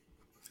 Ready?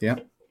 Yeah.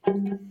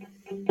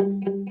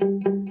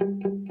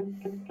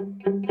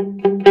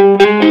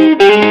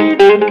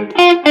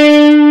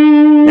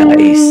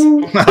 Nice.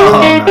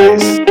 Oh,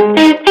 nice.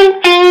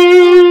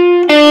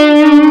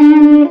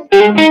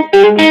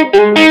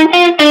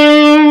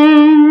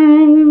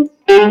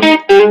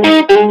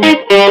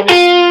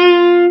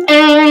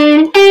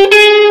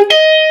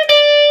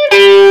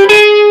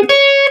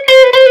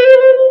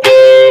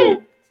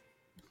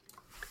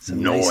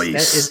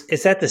 Noise.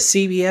 Is that the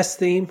CBS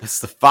theme? It's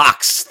the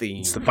Fox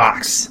theme. It's the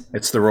Fox.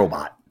 It's the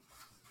robot.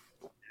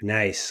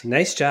 Nice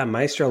job,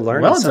 Maestro.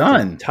 Well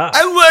done. Tough.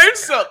 I learned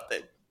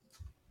something.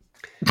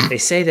 They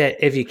say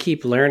that if you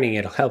keep learning,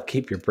 it'll help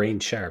keep your brain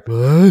sharp.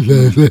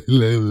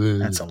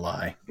 That's a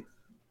lie.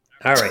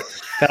 All right,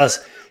 fellas.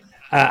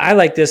 I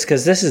like this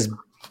because this is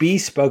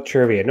bespoke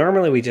trivia.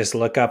 Normally, we just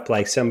look up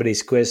like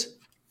somebody's quiz.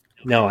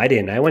 No, I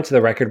didn't. I went to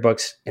the record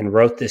books and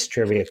wrote this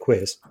trivia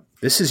quiz.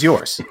 This is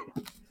yours.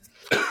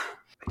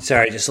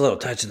 Sorry, just a little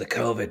touch of the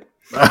COVID.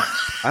 I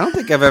don't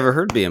think I've ever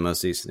heard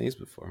BMOC sneeze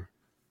before.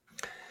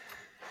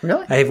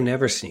 Really? I have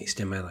never sneezed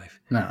in my life.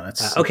 No,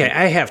 that's okay.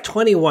 I have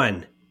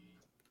 21.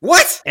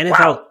 What?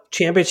 NFL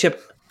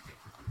Championship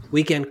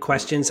weekend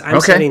questions. I'm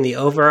setting the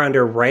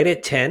over/under right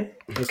at 10.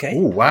 Okay.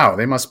 Ooh, wow.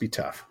 They must be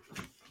tough.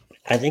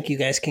 I think you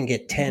guys can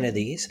get 10 of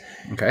these.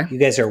 Okay. You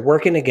guys are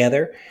working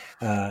together.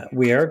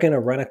 We are going to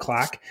run a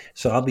clock,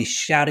 so I'll be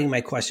shouting my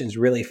questions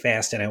really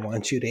fast, and I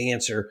want you to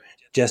answer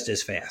just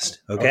as fast.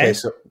 Okay,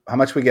 so how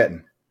much we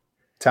getting?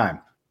 Time.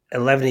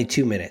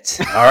 11-2 minutes.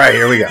 All right,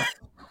 here we go.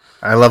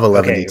 I love 11-2.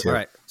 Okay, all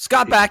right.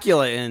 Scott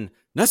Bakula in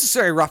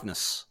Necessary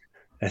Roughness.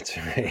 That's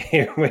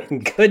right.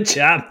 Good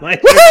job,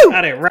 Mike. You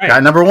got it right.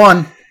 Got number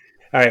one.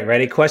 All right,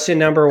 ready? Question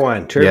number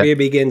one. Trivia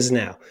begins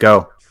now.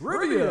 Go.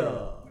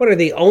 Trivia. What are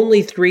the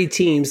only 3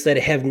 teams that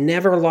have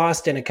never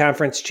lost in a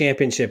conference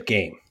championship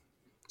game?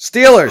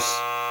 Steelers.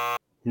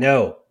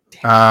 No.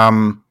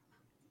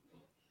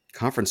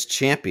 Conference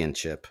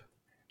championship.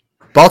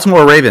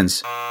 Baltimore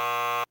Ravens.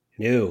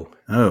 No.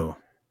 Oh.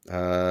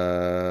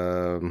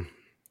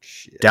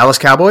 Shit. Dallas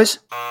Cowboys.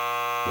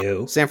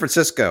 No. San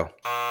Francisco.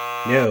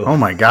 No. Oh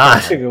my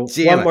God.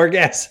 One more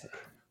guess.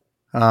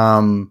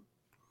 Carolina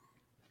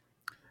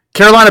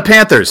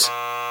Panthers.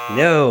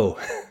 No.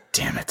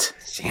 Damn it.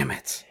 Damn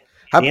it.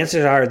 The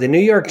answers are the New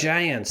York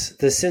Giants,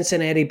 the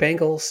Cincinnati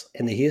Bengals,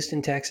 and the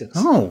Houston Texans.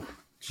 Oh,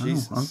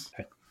 Jesus.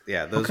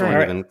 Yeah, those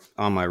weren't even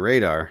on my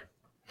radar.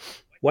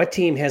 What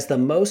team has the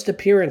most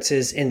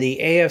appearances in the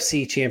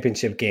AFC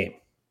Championship game?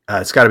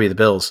 It's got to be the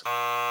Bills.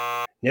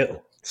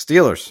 No.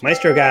 Steelers.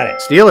 Maestro got it.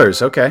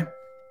 Steelers, okay.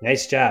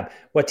 Nice job.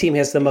 What team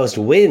has the most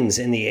wins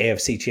in the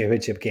AFC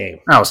Championship game?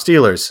 Oh,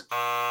 Steelers.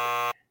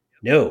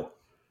 No.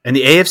 And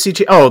the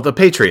AFC, the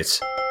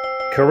Patriots.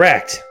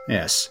 Correct.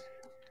 Yes.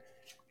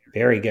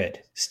 Very good.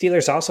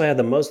 Steelers also have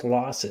the most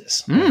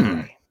losses.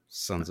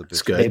 Sons of bitches.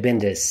 That's good. They've been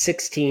to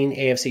 16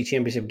 AFC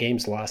Championship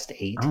games, lost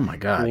 8. Oh, my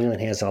God. New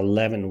England has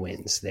 11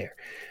 wins there.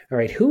 All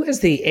right. Who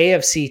is the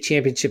AFC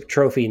Championship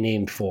trophy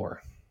named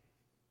for?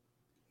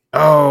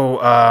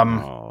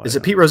 Is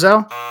it Pete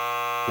Rozelle?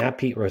 Not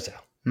Pete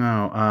Rozelle.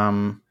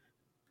 No.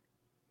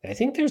 I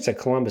think there's a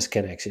Columbus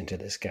connection to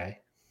this guy.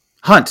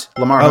 Hunt.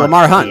 Lamar Hunt.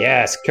 Lamar Hunt.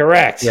 Yes,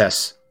 correct.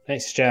 Yes.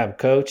 Nice job,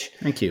 Coach.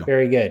 Thank you.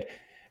 Very good.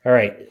 All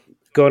right.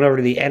 Going over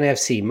to the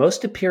NFC.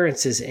 Most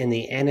appearances in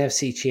the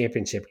NFC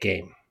Championship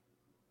game.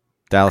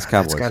 Dallas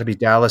Cowboys. It's got to be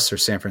Dallas or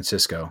San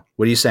Francisco.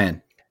 What are you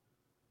saying?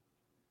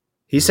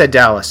 He said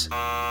Dallas.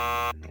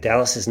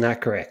 Dallas is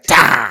not correct.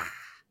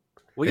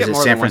 Is it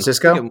San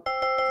Francisco?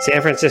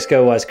 San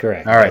Francisco was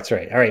correct. All right. That's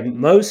right. All right.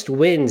 Most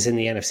wins in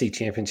the NFC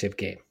Championship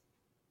game.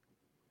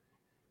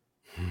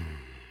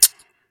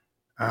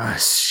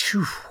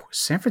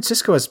 San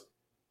Francisco has...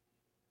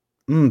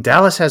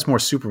 Dallas has more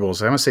Super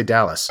Bowls. I'm going to say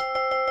Dallas.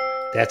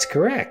 That's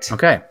correct.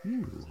 Okay.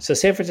 So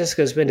San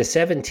Francisco's been to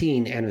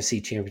 17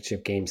 NFC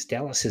Championship games.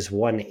 Dallas has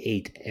won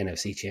 8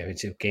 NFC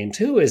Championship games.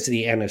 Who is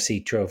the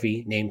NFC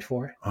trophy named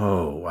for?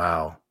 Oh,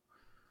 wow.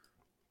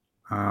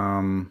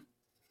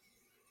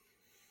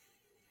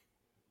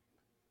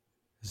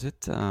 Is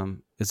it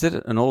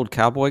an old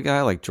cowboy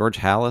guy like George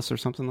Halas or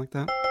something like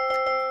that?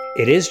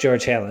 It is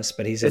George Halas,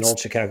 but he's an old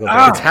Chicago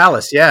Bear. It's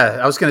Halas, yeah.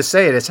 I was going to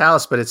say it's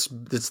Halas, but it's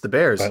the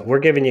Bears. But we're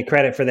giving you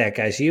credit for that,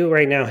 guys. You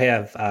right now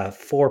have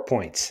 4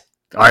 points.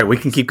 All right, we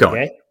can keep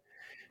going. Okay?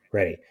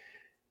 Ready.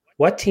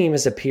 What team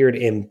has appeared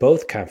in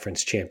both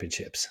conference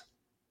championships?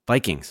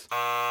 Vikings.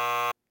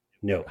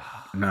 No.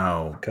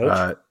 No.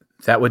 Coach?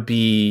 That would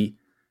be...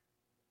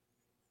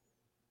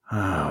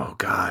 Oh,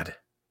 God.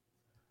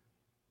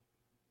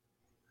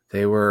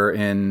 They were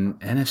in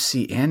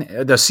NFC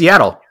and... the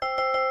Seattle.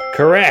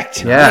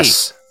 Correct.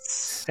 Yes.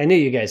 I knew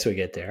you guys would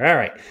get there. All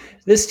right.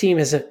 This team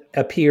has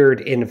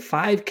appeared in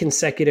 5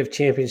 consecutive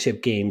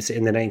championship games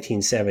in the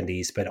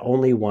 1970s, but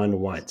only won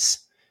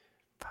once.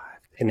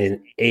 In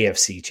an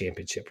AFC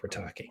championship, we're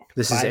talking.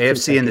 This is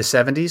AFC in the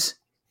 70s?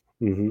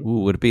 Mm-hmm. Ooh,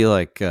 would it be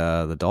like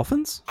the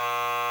Dolphins?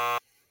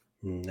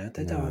 Not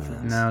the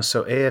Dolphins. No,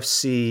 so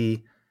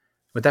AFC...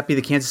 Would that be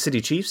the Kansas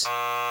City Chiefs?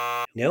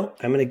 No,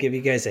 I'm going to give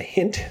you guys a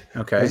hint.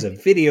 Okay. There's a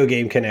video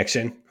game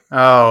connection.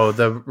 Oh,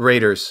 the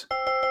Raiders.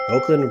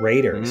 Oakland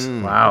Raiders.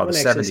 Wow, the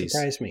that 70s.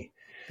 Surprised me.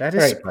 That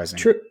is surprising.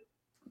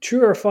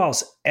 True or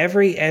false?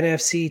 Every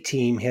NFC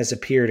team has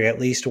appeared at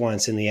least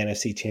once in the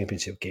NFC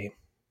Championship game.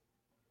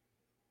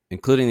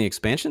 Including the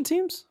expansion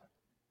teams?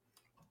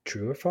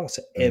 True or false?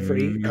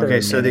 Every okay,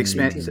 so the NFC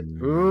expansion.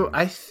 team. Ooh,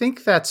 I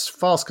think that's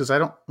false because I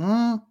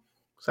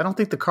don't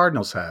think the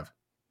Cardinals have.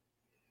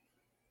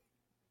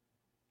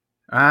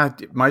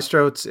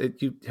 Maestro,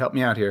 you help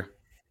me out here.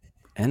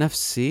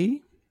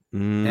 NFC?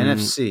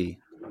 NFC.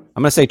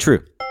 I'm going to say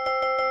true.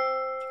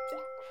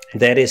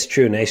 That is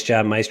true. Nice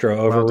job, Maestro,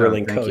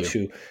 overruling Coach,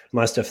 who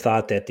must have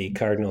thought that the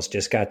Cardinals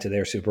just got to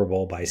their Super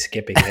Bowl by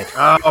skipping it.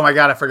 Oh, my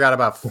God. I forgot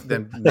about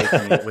them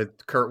making it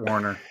with Kurt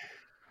Warner.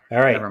 All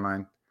right. Never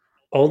mind.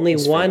 Only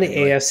one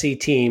AFC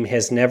team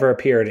has never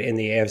appeared in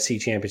the AFC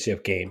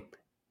Championship game.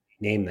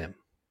 Name them.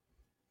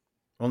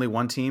 Only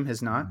one team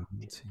has not?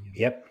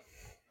 Yep.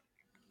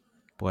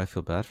 Boy, I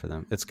feel bad for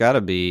them. It's got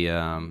to be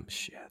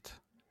shit.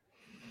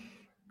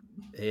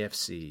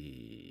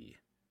 AFC.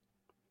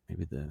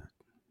 Maybe the...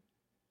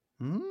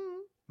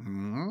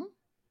 Mm-hmm.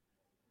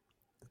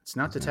 It's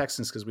not the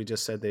Texans because we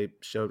just said they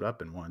showed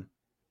up and won.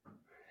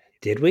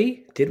 Did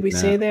we? Did we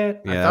say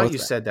that? Yeah, I thought you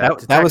said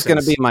that. That was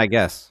going to be my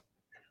guess.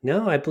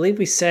 No, I believe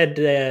we said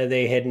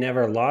they had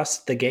never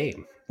lost the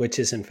game, which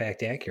is in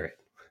fact accurate.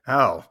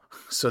 Oh,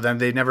 so then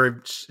they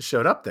never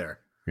showed up there.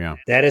 Yeah,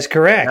 that is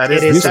correct.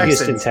 It is the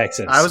Houston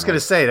Texans. I was going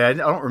to say that. I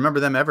don't remember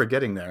them ever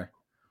getting there.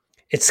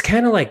 It's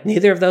kind of like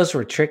neither of those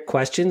were trick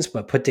questions,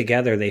 but put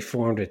together they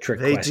formed a trick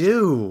question. They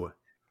do.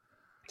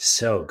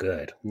 So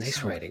good.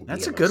 Nice writing.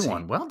 That's a good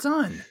one. Well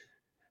done.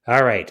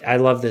 All right. I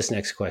love this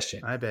next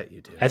question. I bet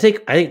you do. I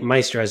think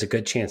Maestro has a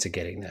good chance of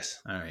getting this.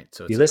 All right.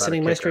 So you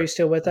listening, Maestro? Are you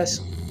still with us?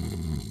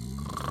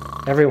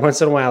 Every once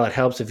in a while, it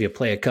helps if you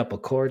play a couple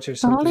chords or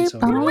something.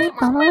 Go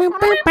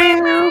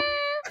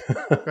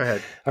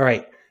ahead. All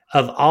right.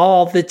 Of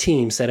all the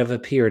teams that have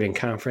appeared in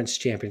conference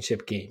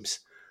championship games,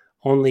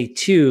 only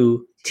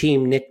 2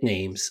 team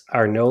nicknames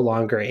are no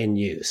longer in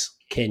use.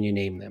 Can you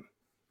name them?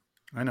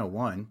 I know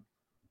one.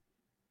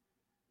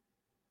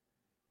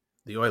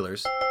 The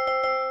Oilers.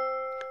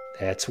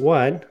 That's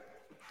one.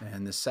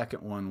 And the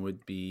second one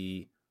would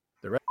be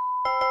the Red.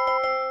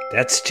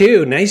 That's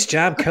 2. Nice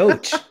job,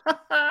 Coach.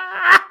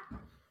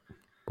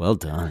 Well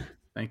done.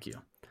 Thank you.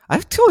 I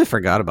totally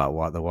forgot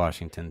about the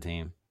Washington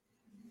team.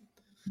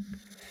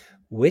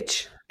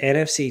 Which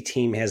NFC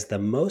team has the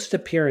most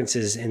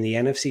appearances in the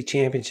NFC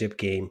Championship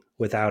game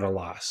without a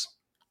loss?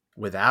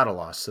 Without a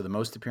loss. So the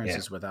most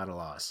appearances without a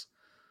loss.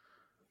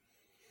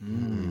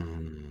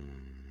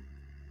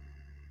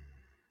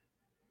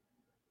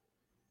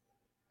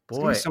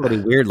 Boy, somebody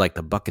weird like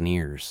the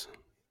Buccaneers.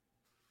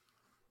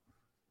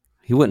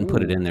 He wouldn't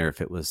put it in there if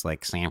it was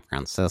like San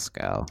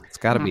Francisco. It's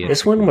got to be.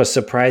 This one was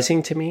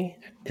surprising to me,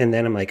 and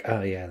then I'm like,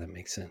 oh yeah, that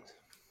makes sense.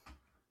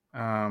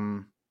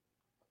 NFC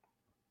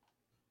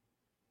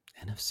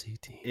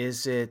team.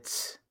 Is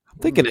it? I'm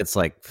thinking it's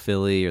like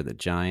Philly or the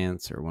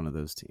Giants or one of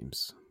those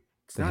teams.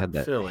 They had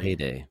that Philly.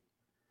 heyday.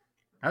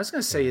 I was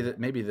going to say that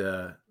maybe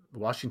the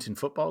Washington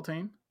football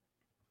team.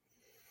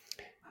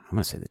 I'm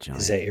going to say the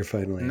Giants. Is that your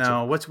final answer?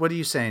 No. What are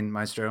you saying,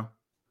 Maestro?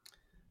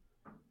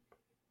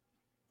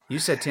 You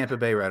said Tampa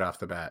Bay right off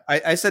the bat.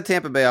 I said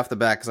Tampa Bay off the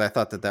bat because I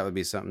thought that would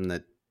be something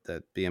that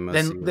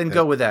BMOC Then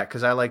go with that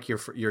because I like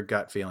your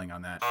gut feeling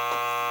on that.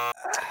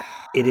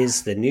 It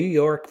is the New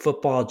York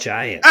Football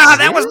Giants.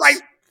 That was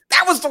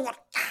the one.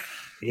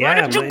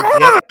 Yeah,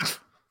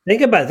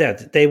 think about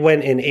that. They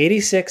went in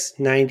 86,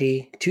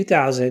 90,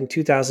 2000,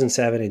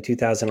 2007, and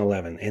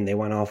 2011, and they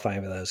won all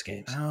 5 of those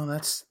games. Oh,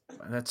 that's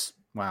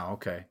wow.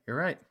 Okay, you're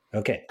right.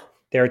 Okay.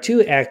 There are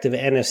 2 active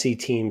NFC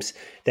teams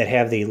that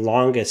have the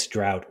longest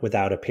drought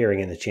without appearing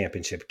in the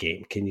championship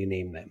game. Can you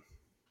name them?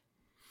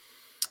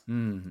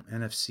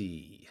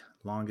 NFC,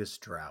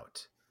 longest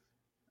drought.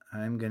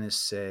 I'm going to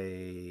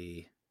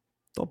say...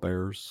 The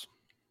Bears.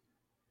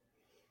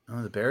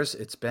 Oh, the Bears.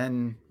 It's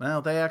been...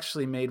 Well, they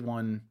actually made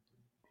one...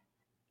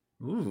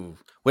 Ooh.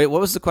 Wait, what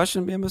was the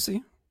question,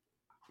 BMOC?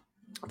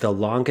 The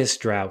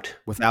longest drought.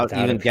 Without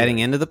even getting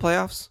into the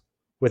playoffs?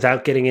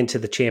 Without getting into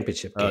the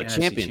championship game.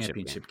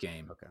 Championship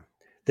game. Okay.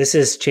 This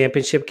is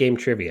championship game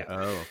trivia.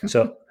 Oh, okay.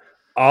 So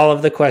all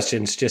of the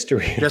questions just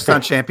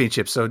on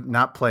championships, so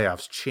not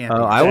playoffs. Championship.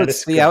 Oh, I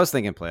was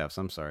thinking playoffs.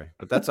 I'm sorry,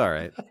 but that's all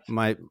right.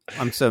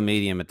 I'm so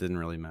medium; it didn't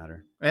really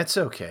matter. It's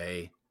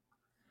okay.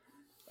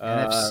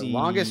 NFC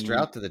longest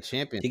drought to the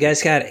championship. You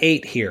guys got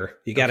 8 here.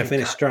 You got to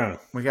finish strong.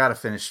 We got to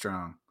finish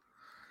strong.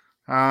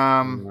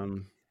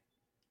 NFC.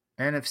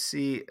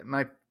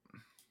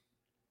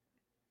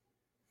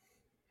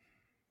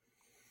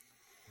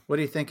 What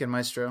are you thinking,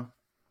 Maestro?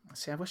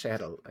 See, I wish I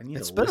had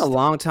It's been a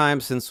long time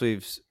since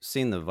we've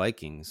seen the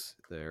Vikings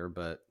there,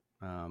 but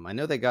I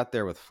know they got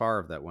there with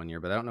Favre that one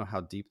year, but I don't know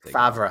how deep they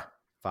Favre.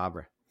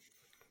 Favre.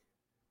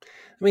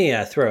 Let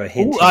me throw a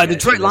hint.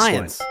 Detroit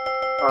Lions.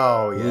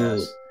 Oh,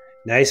 yes. Ooh.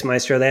 Nice,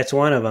 Maestro. That's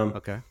one of them.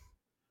 Okay.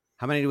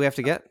 How many do we have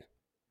to get?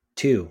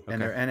 2. Okay.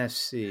 And they're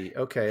NFC.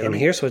 Okay. And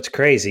here's what's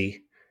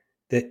crazy.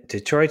 The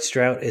Detroit's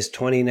drought is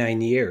 29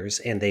 years,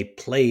 and they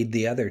played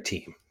the other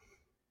team.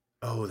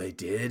 Oh, they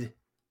did?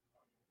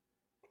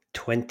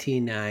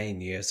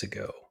 29 years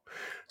ago.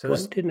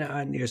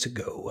 29 years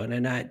ago, on a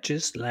night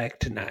just like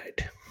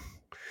tonight,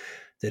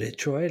 the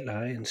Detroit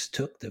Lions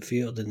took the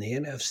field in the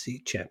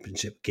NFC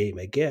Championship game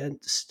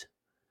against...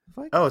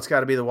 Oh, it's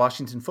got to be the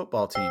Washington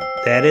football team.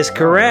 That is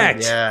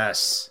correct.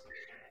 Yes.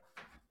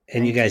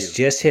 And you guys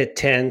just hit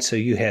 10, so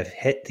you have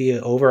hit the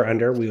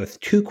over-under. We have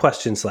 2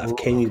 questions left.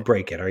 Can you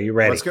break it? Are you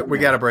ready? Let's go. We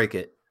got to break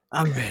it.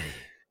 I'm ready.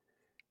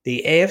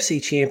 The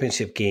AFC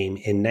Championship game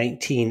in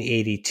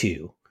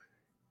 1982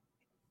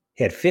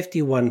 had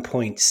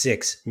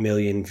 51.6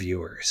 million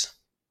viewers.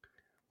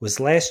 Was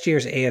last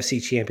year's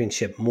AFC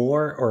Championship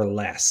more or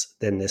less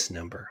than this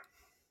number?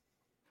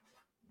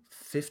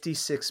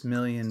 56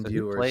 million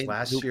viewers.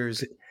 Last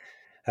year's...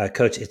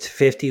 Coach, it's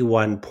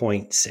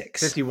 51.6.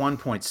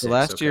 51.6. So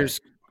last year's...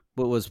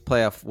 What was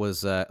playoff?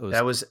 Was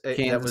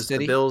Kansas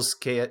City? The Bills,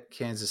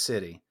 Kansas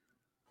City.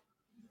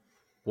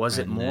 Was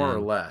it more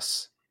or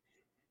less?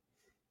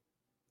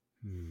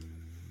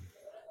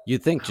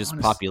 You'd think just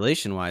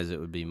population-wise it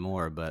would be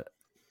more, but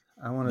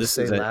I want to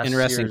say this is an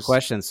interesting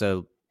question.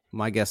 So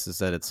my guess is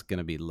that it's going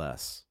to be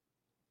less.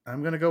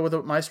 I'm going to go with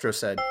what Maestro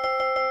said.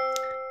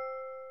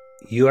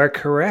 You are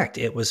correct.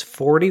 It was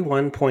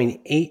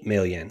 41.8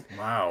 million.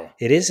 Wow.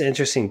 It is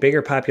interesting.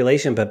 Bigger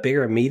population, but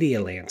bigger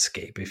media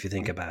landscape, if you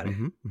think about it.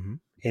 Mm-hmm.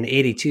 In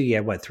 82,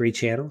 you had, 3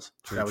 channels?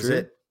 That was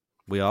it.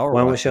 We all were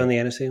One was showing the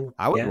NFC?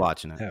 I was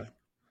watching it. Oh.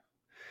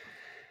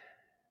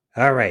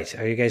 All right.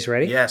 Are you guys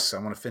ready? Yes, I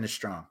want to finish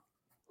strong.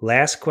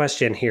 Last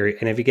question here.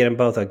 And if you get them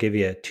both, I'll give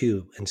you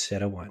 2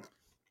 instead of 1.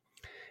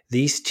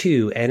 These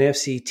 2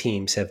 NFC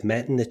teams have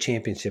met in the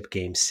championship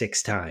game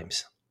 6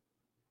 times.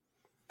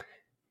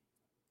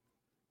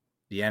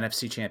 The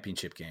NFC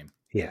Championship game.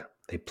 Yeah,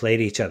 they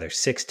played each other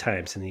 6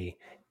 times in the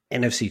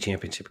NFC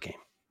Championship game.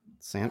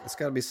 It's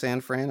got to be San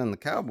Fran and the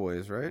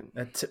Cowboys, right?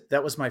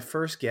 That was my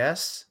first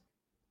guess,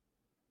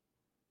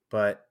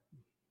 but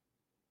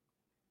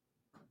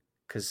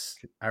because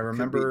I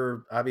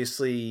remember,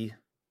 obviously,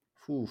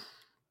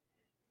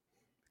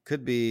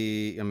 could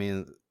be. I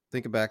mean,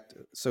 think back.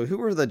 So who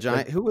were the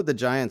Giants? Who would the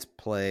Giants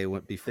play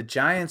before? The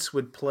Giants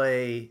would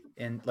play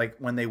in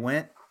when they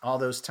went all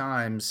those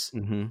times.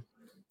 Mm-hmm.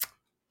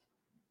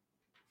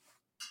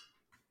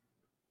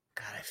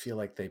 God, I feel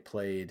like they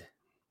played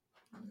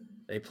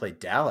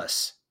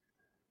Dallas.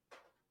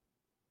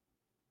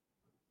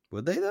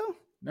 Would they though?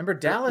 Remember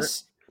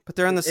Dallas? But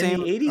they're in the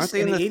same. In the 80s, aren't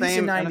they in the 80s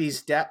same and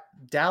 90s.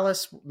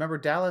 Dallas. Remember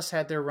Dallas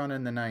had their run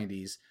in the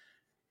 90s.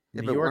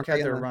 Yeah, New York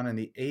had their run in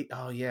the 8.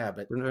 Oh yeah,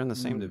 but they're in the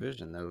same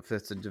division though. If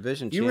it's a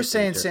division, you were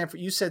saying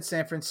you said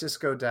San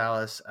Francisco,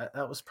 Dallas.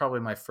 That was probably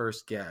my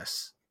first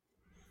guess.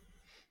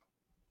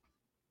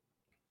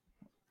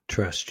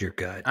 Trust your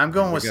gut. I'm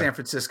going with San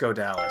Francisco,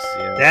 Dallas.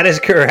 Yeah. That is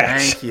correct.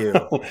 Thank you.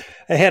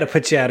 I had to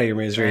put you out of your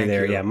misery Thank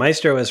there. you. Yeah,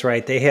 Maestro was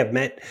right. They have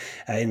met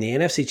in the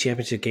NFC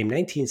Championship game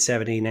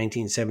 1970,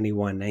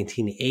 1971,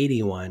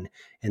 1981,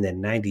 and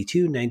then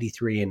 92,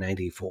 93, and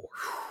 94.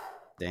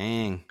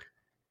 Dang.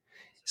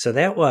 So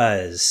that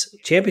was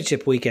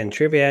championship weekend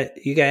trivia.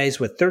 You guys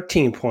with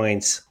 13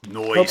 points.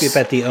 Nice. Hope you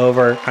bet the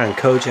over on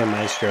Coach and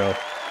Maestro.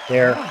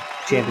 Their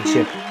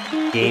championship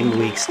game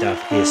week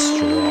stuff is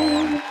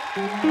strong.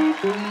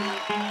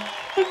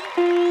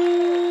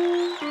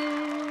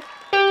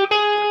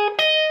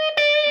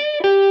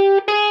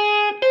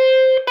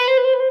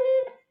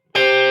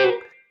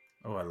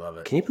 Oh, I love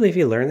it. Can you believe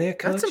you learned that,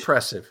 Coach? That's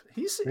impressive.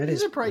 He's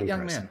a bright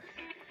young man.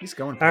 He's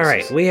going places. All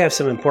right, we have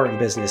some important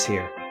business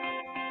here.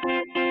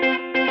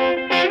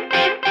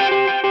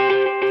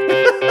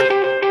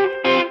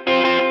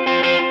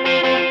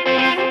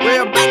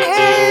 We're back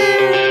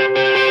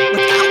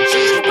without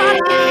cheese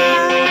butter.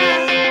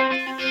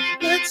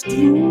 Let's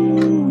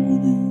do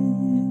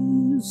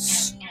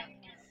this.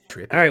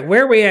 All right,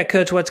 where are we at,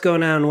 Coach? What's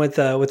going on with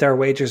our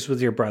wagers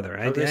with your brother?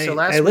 I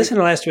listened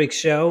to last week's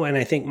show, and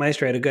I think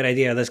Maestro had a good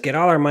idea. Let's get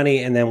all our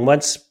money, and then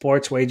once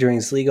sports wagering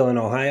is legal in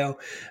Ohio,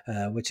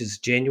 which is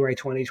January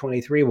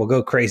 2023, we'll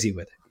go crazy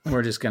with it.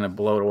 We're just going to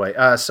blow it away.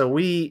 So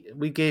we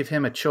gave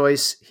him a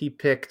choice. He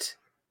picked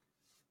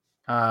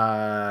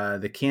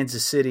the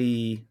Kansas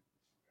City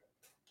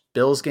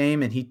Bills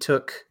game, and he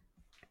took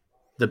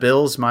the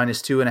Bills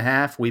minus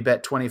 2.5. We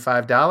bet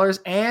 $25,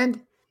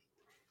 and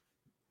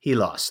he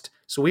lost.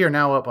 So we are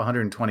now up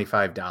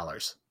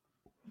 $125.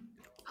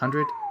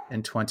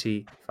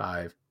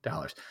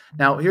 $125.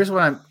 Now, here's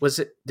what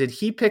did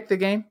he pick the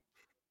game?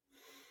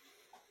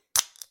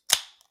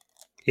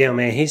 Yeah,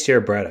 man, he's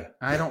your brother.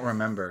 I don't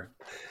remember.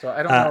 So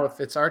I don't know if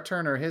it's our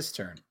turn or his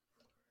turn.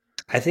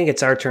 I think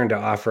it's our turn to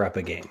offer up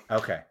a game.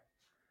 Okay.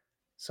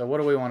 So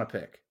what do we want to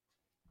pick?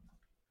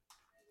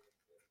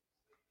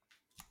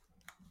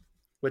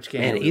 Which game?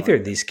 Man, either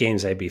of these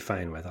games I'd be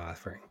fine with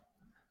offering.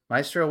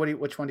 Maestro,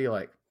 which one do you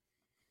like?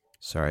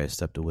 Sorry, I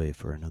stepped away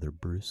for another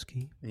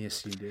brewski.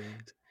 Yes, you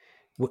did.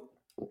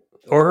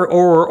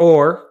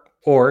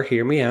 Or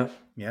hear me out.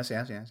 Yes.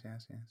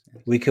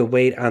 We could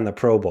wait on the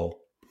Pro Bowl.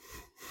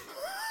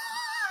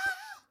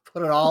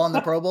 Put it all on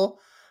the Pro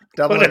Bowl?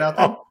 Double or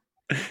nothing?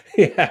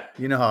 Yeah.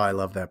 You know how I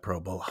love that Pro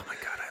Bowl. Oh, my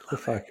God, I love the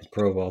fucking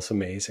Pro Bowl's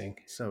amazing.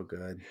 So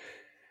good.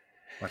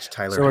 Watch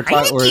Tyler. So we're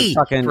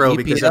talking throw EPL?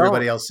 because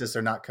everybody else says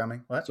they're not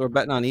coming. What? So we're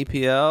betting on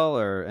EPL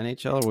or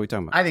NHL? Or what are we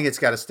talking about? I think it's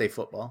got to stay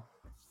football.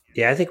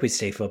 Yeah, I think we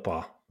stay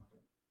football.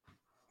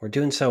 We're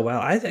doing so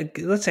well.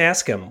 Let's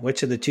ask him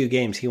which of the two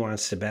games he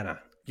wants to bet on.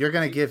 You're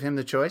going to give him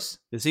the choice?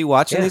 Is he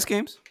watching these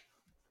games?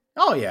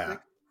 Oh, yeah.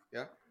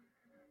 Yeah.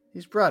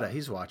 He's brother.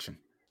 He's watching.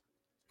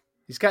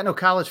 He's got no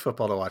college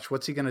football to watch.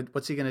 What's he gonna do?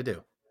 What's he gonna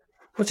do?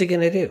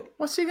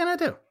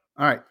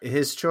 All right,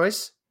 his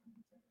choice.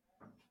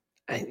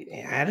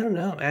 I don't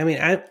know. I mean,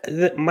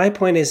 my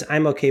point is,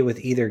 I'm okay with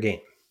either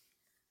game.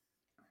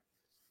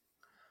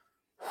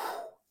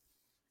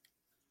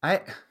 All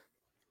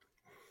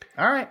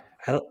right.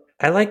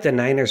 I like the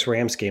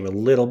Niners-Rams game a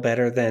little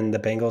better than the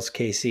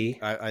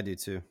Bengals-KC. I do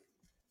too.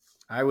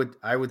 I would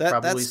probably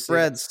that say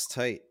spread's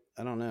tight.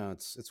 I don't know.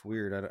 It's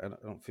weird. I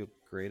don't feel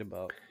great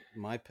about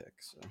my pick.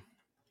 So.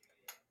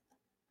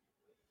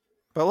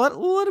 But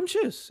we'll let him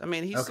choose. I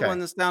mean, he's the one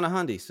that's down a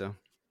Hundy, so.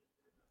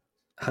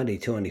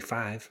 Hundy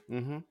 225.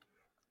 Mm-hmm.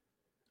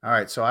 All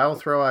right, so I will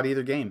throw out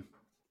either game.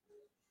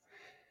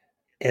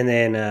 And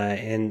then I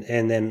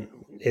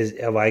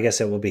guess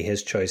it will be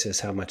his choice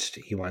as how much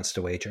he wants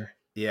to wager.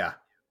 Yeah.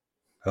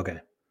 Okay.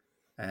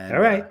 And,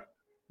 all right.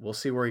 We'll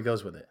see where he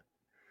goes with it.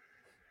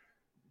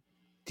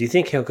 Do you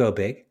think he'll go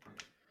big?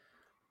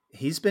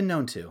 He's been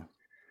known to.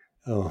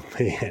 Oh,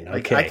 man. Okay.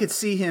 Like, I could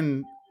see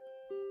him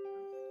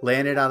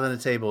laying it out on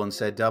the table and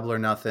said, double or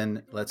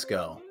nothing, let's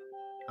go.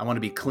 I want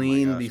to be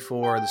clean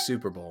before the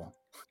Super Bowl.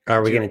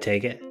 Are we going to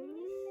take it?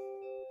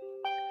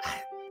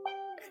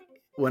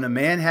 When a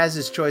man has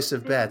his choice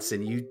of bets,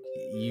 and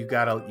you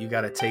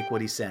gotta take what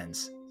he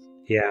sends.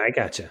 Yeah, I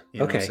gotcha. You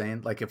know okay. what I'm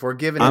saying? Like, if we're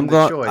giving him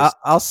the choice.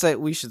 I'll say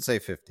we should say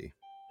 50.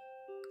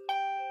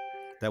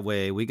 That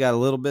way we got a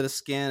little bit of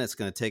skin. It's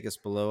going to take us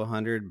below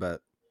 100,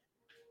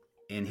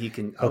 and he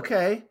can.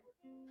 Okay.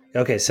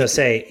 Okay, so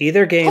say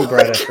either game,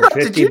 Bretta, for $50.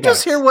 Did you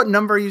just hear what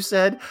number you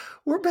said?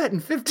 We're betting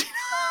 50.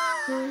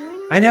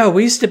 I know.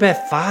 We used to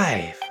bet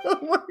 5. Oh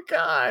my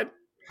God.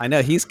 I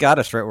know he's got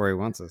us right where he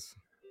wants us.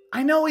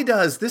 I know he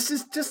does. This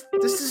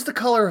is the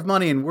color of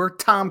money, and we're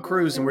Tom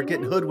Cruise, and we're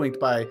getting hoodwinked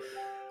by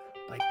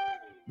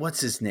what's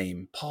his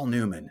name? Paul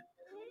Newman.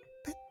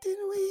 With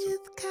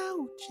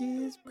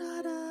couches,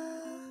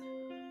 brother.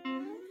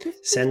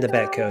 Send the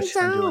bet, Coach.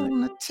 I'm doing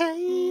on the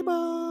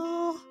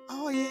table.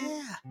 Oh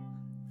yeah.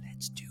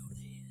 Let's do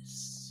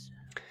this.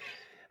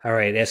 All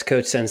right, as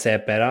Coach sends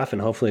that bet off,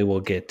 and hopefully we'll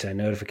get a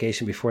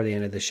notification before the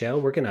end of the show,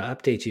 we're going to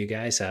update you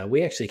guys.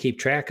 We actually keep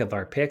track of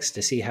our picks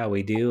to see how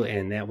we do,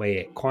 and that way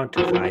it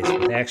quantifies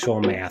with actual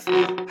math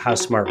how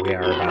smart we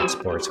are about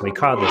sports. We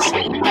call this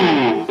segment.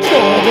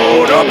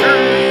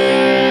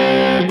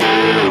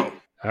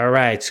 All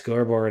right,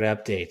 scoreboard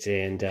updates.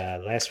 And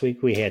last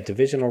week we had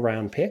divisional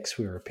round picks.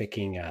 We were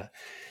picking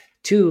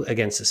 2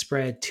 against the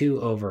spread,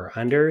 2 over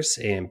unders,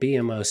 and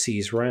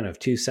BMOC's run of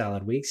 2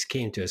 solid weeks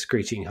came to a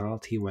screeching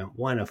halt. He went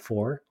 1 of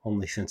 4.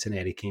 Only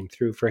Cincinnati came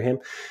through for him.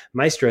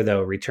 Maestro,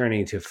 though,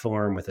 returning to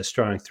form with a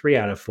strong 3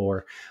 out of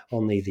 4.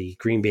 Only the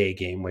Green Bay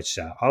game, which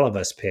all of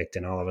us picked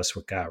and all of us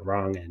got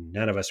wrong, and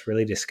none of us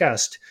really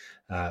discussed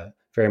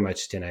very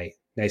much tonight.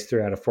 Nice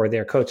 3 out of 4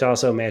 there. Coach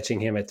also matching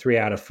him at 3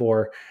 out of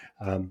 4.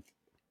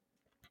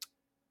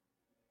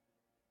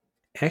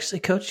 Actually,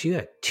 Coach, you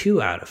had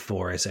 2 out of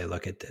 4 as I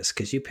look at this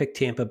because you picked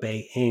Tampa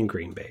Bay and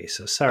Green Bay.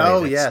 So sorry.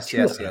 Oh, yes.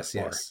 I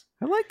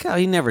like how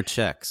he never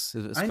checks.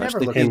 I never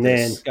look at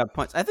this. Got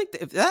points. I think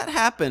if that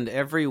happened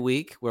every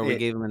week where we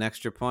gave him an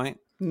extra point,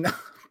 no,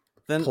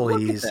 then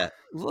please. Look at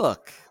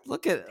that.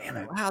 Look at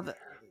how that.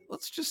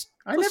 Let's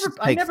I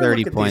take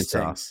 30 points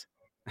off.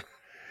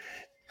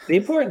 The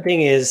important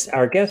thing is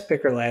our guest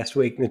picker last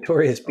week,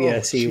 Notorious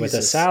BSE, with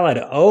a solid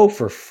 0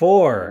 for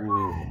 4.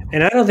 Ooh.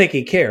 And I don't think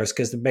he cares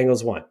because the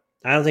Bengals won.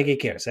 I don't think he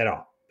cares at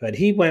all. But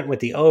he went with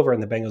the over in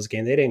the Bengals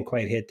game. They didn't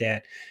quite hit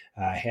that.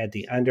 Had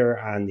the under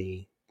on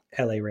the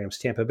LA Rams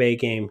Tampa Bay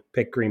game.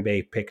 Picked Green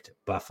Bay, picked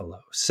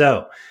Buffalo.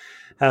 So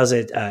how's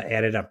it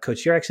added up?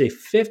 Coach, you're actually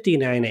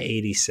 59 to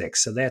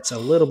 86. So that's a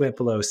little bit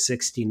below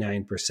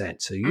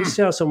 69%. So you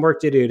still have some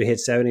work to do to hit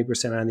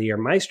 70% on the year.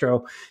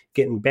 Maestro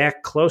getting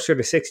back closer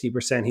to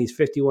 60%. He's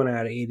 51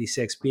 out of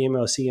 86.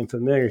 BMOC in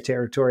familiar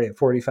territory at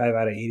 45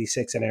 out of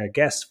 86. And our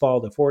guests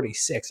fall to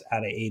 46 out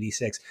of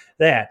 86.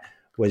 That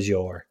was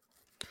your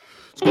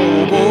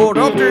scoreboard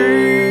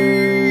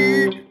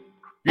update.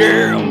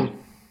 Yeah.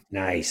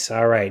 Nice.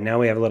 All right. Now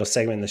we have a little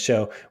segment in the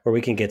show where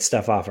we can get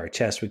stuff off our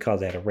chest. We call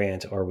that a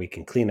rant, or we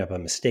can clean up a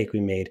mistake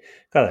we made,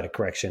 call that a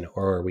correction,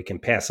 or we can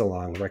pass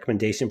along a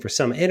recommendation for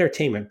some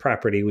entertainment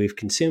property we've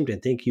consumed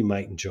and think you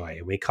might enjoy.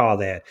 And we call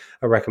that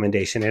a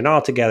recommendation. And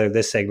altogether,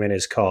 this segment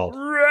is called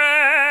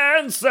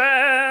Rants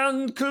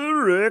and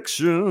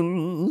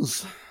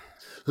Corrections.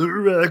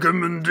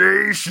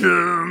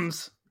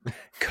 Recommendations.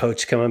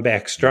 Coach coming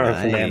back strong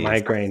from that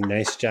migraine.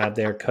 Nice job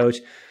there, Coach.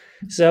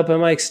 So,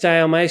 Open Mike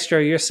Style Maestro,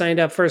 you're signed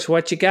up first.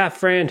 What you got,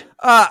 friend?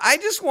 I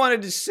just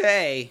wanted to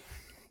say.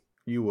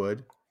 You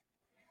would.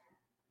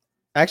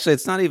 Actually,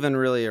 it's not even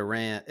really a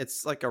rant.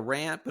 It's like a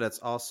rant, but it's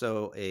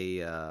also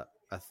a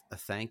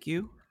thank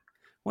you.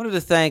 Wanted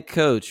to thank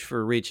Coach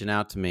for reaching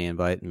out to me,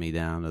 inviting me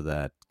down to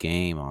that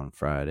game on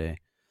Friday.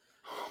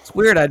 It's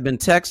weird. I'd been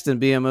texting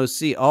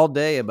BMOC all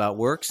day about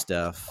work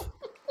stuff,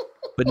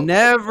 but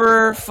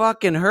never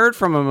fucking heard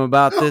from him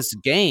about this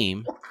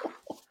game.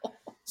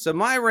 So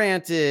my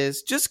rant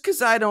is, just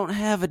because I don't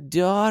have a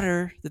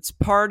daughter that's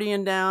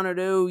partying down at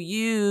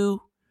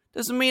OU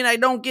doesn't mean I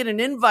don't get an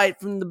invite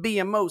from the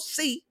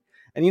BMOC.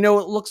 And you know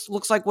what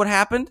looks like what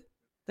happened?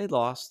 They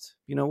lost.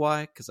 You know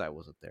why? Because I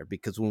wasn't there.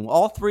 Because when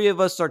all 3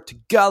 of us are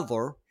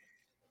together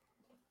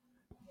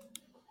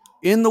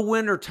in the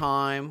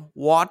wintertime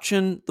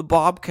watching the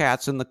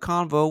Bobcats in the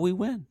convo, we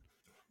win.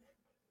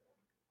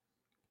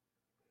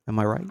 Am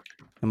I right?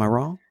 Am I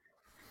wrong?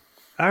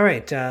 All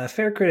right.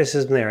 Fair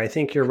criticism there. I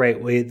think you're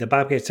right. The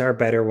Bobcats are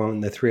better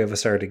when the 3 of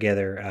us are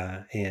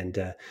together.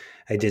 And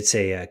I did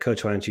say,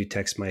 Coach, why don't you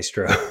text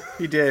Maestro?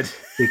 He did.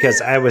 Because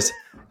I was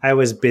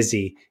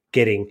busy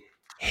getting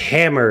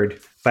hammered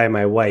by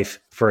my wife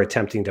for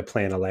attempting to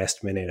plan a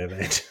last-minute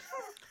event.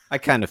 I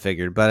kind of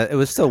figured, but it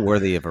was still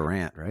worthy of a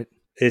rant, right?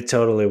 It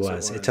totally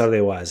was. It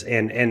totally was.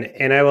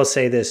 And I will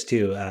say this,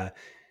 too. I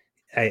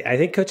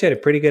think Coach had a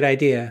pretty good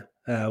idea.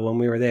 When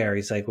we were there,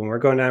 he's like, when we're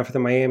going down for the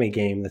Miami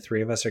game, the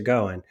 3 of us are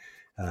going,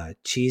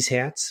 cheese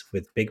hats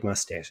with big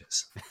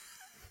mustaches.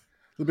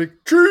 The big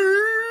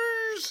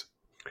cheese.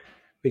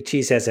 Big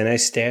cheese has a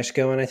nice stash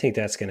going. I think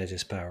that's going to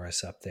just power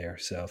us up there.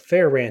 So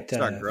fair rant.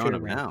 Start growing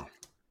them now.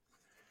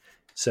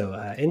 So,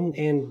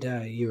 and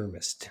you were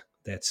missed.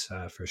 That's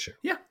for sure.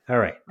 Yeah. All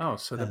right. Oh,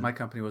 so that my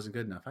company wasn't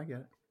good enough. I get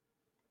it.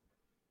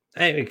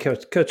 I mean,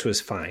 Coach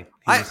was fine.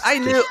 I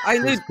knew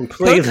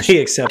completely Coach,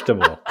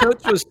 acceptable.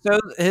 Coach was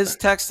his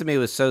text to me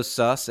was so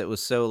sus. It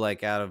was so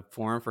like out of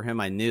form for him.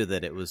 I knew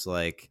that it was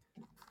like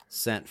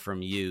sent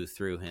from you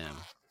through him.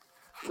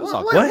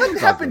 What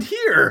happened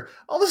here?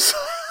 All of a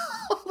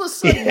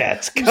sudden, yeah,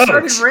 it's you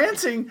started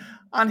ranting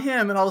on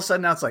him, and all of a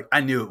sudden now it's like,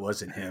 I knew it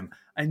wasn't him.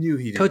 I knew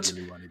he didn't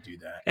really want to do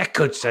that. That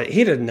Coach,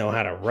 he didn't know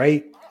how to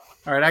write.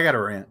 All right, I got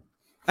a rant.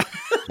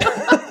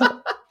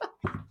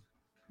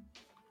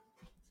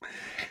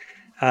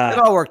 It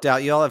all worked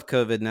out. You all have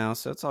COVID now,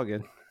 so it's all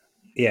good.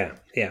 Yeah,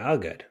 all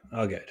good.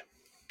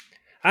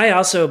 I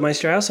also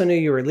knew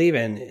you were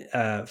leaving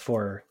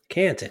for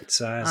Canton,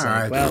 so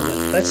I was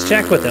let's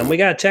check with them. We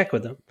got to check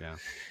with them. Yeah.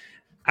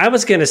 I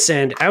was gonna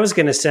send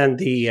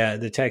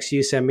the text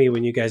you send me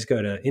when you guys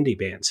go to indie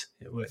bands.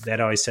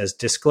 That always says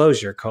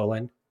disclosure: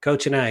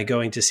 Coach and I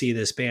going to see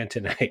this band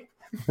tonight.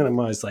 And I'm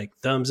always like,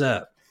 thumbs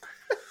up.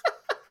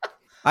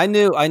 I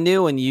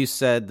knew when you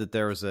said that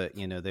there was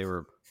they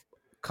were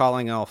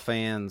calling all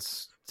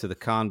fans to the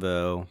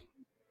convo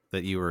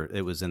that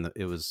it was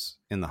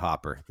in the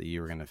hopper that you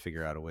were going to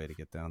figure out a way to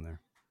get down there.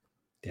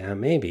 Yeah,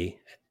 maybe,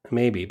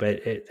 but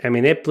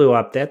it blew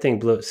up. That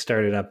thing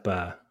started up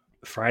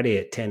Friday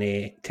at 10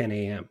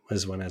 a.m.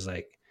 was when I was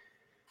like,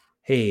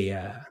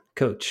 hey,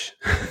 Coach.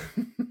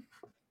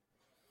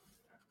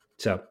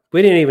 So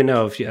we didn't even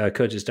know if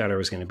Coach's daughter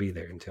was going to be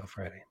there until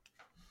Friday.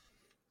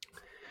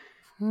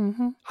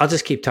 Mm-hmm. I'll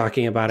just keep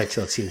talking about it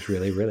till it seems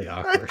really, really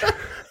awkward.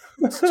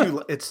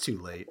 It's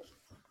too late.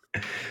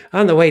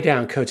 On the way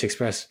down, Coach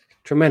expressed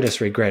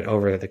tremendous regret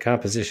over the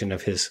composition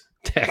of his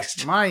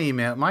text.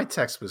 My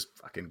text was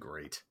fucking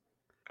great.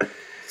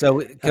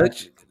 So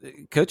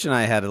Coach and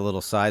I had a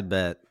little side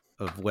bet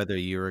of whether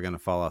you were going to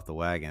fall off the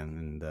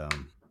wagon,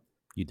 and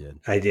you did.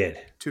 I did.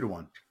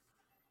 2-1.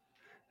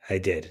 I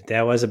did.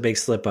 That was a big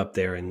slip up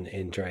there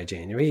in dry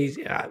January.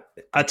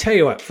 I'll tell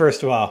you what.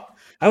 First of all,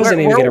 I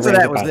wasn't even going to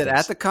rant about this. Was it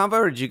at the convo,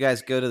 or did you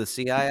guys go to the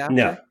CI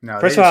after? No.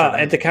 First of all,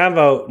 at the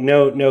convo,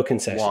 no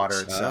concessions.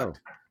 Water.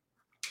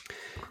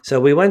 So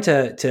we went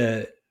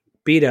to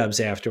B-Dubs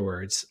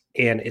afterwards,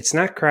 and it's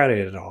not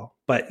crowded at all.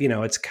 But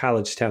it's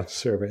college town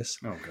service.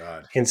 Oh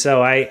God! And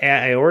so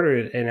I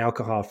ordered an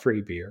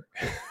alcohol-free beer,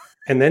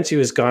 and then she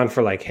was gone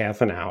for like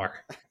half an hour.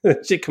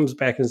 She comes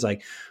back and is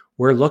like,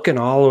 "We're looking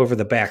all over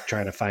the back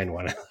trying to find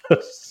one of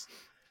those."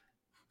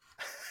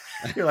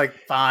 You're like,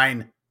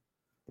 fine.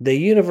 The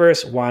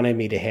universe wanted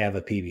me to have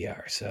a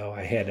PBR, so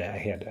I had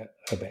to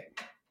obey.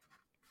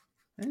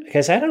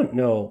 Because I don't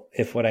know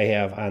if what I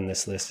have on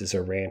this list is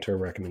a rant or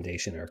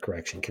recommendation or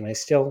correction. Can I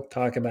still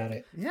talk about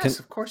it? Yes,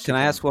 of course. Can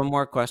I ask one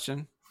more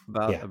question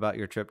about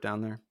your trip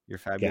down there? Your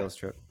fabulous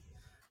trip.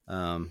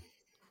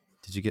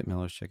 Did you get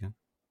Miller's Chicken?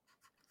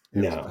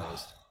 No,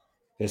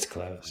 it's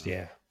closed.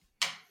 Yeah.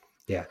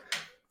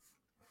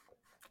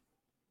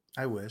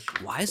 I wish.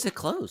 Why is it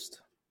closed?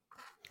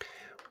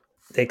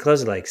 They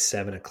closed at like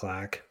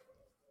 7:00.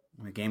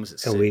 The game was at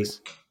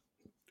 6.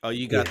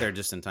 You got there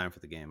just in time for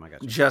the game. I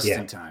got you. Just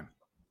in time.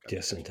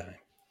 Just in time.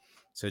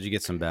 So did you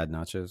get some bad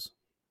nachos?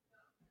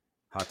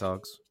 Hot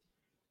dogs?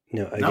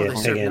 No,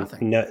 again,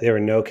 no, there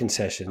were no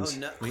concessions. Oh,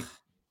 no.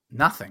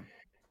 Nothing.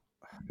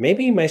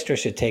 Maybe Maestro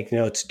should take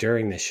notes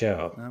during the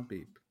show. That'd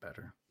be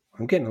better.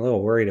 I'm getting a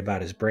little worried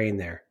about his brain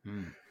there.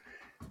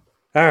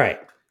 All right.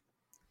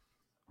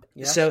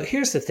 Yes. So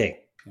here's the thing.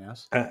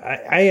 Yes. We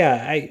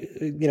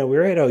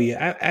were at OU.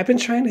 I've been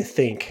trying to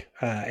think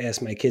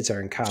as my kids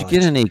are in college. Did you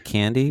get any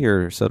candy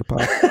or soda pop?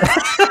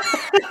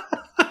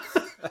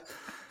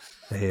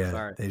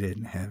 They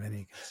didn't have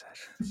any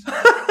concessions.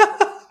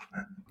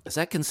 Is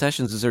that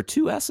concessions? Is there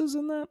 2 S's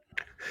in that?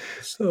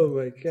 Oh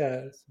my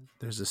God.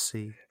 There's a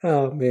C.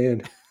 Oh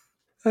man.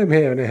 I'm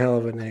having a hell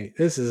of a night.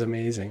 This is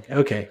amazing.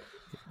 Okay.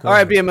 All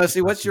right,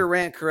 BMOC, what's your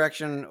rant,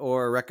 correction,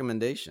 or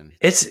recommendation?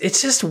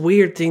 It's just a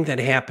weird thing that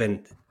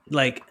happened.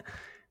 Like,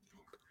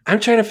 I'm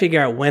trying to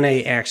figure out when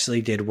I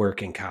actually did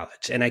work in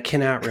college, and I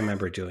cannot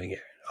remember doing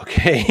it.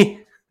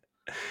 Okay.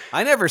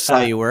 I never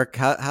saw you work.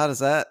 How does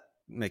that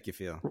make you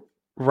feel?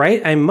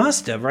 Right. I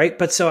must have. Right.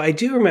 But so I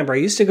do remember I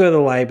used to go to the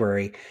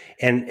library,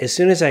 and as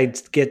soon as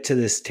I'd get to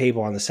this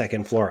table on the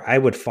second floor, I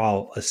would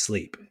fall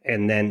asleep,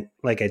 and then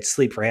I'd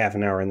sleep for half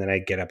an hour, and then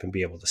I'd get up and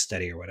be able to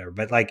study or whatever.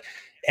 But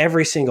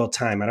every single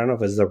time, I don't know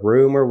if it was the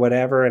room or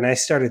whatever. And I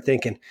started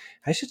thinking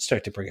I should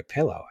start to bring a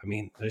pillow. I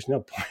mean, there's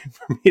no point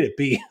for me to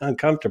be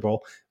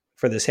uncomfortable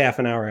for this half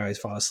an hour. I always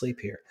fall asleep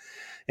here.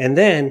 And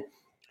then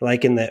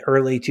in the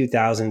early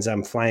 2000s,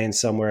 I'm flying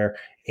somewhere,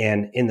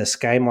 and in the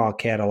Sky Mall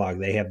catalog,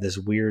 they have this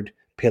weird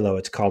pillow.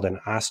 It's called an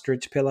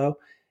ostrich pillow.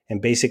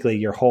 And basically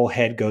your whole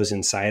head goes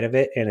inside of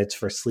it, and it's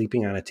for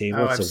sleeping on a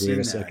table. It's the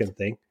weirdest looking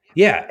thing.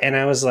 Yeah. And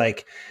I was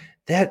like,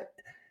 that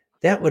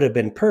would have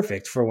been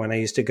perfect for when I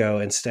used to go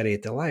and study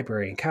at the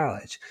library in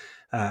college.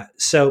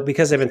 So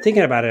because I've been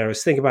thinking about it, I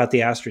was thinking about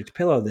the ostrich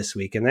pillow this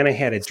week, and then I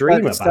had a dream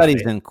about it.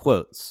 Studies in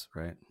quotes,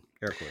 right?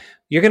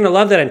 You're going to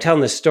love that I'm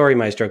telling this story,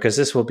 Maestro, because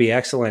this will be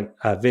excellent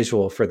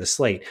visual for the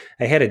slate.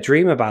 I had a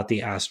dream about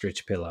the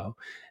ostrich pillow,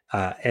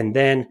 and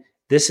then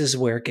this is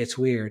where it gets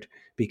weird,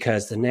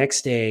 because the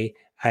next day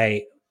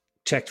I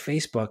checked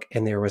Facebook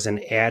and there was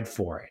an ad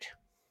for it.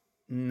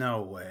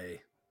 No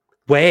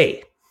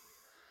way.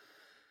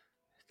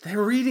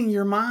 They're reading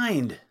your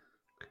mind.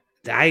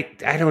 I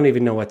don't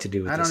even know what to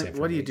do with this information.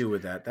 What do you do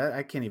with that?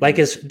 I can't even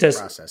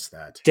process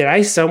that. Did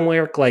I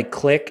somewhere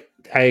click,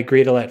 I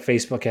agree to let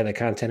Facebook have the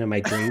content of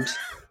my dreams?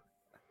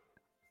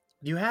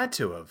 You had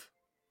to have.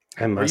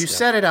 I must have. You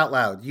said it out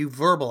loud. You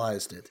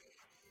verbalized it.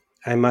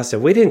 I must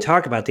have. We didn't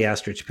talk about the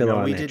ostrich pillow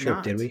on that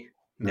trip, did we?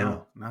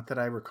 No, not that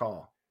I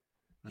recall.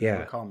 I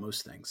recall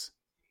most things.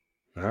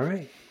 All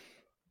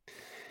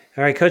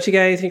right, Coach, you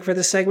got anything for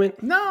this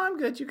segment? No, I'm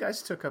good. You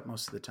guys took up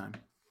most of the time.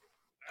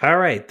 All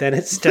right, then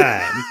it's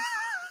time.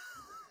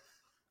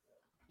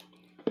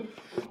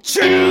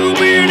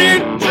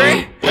 2-minute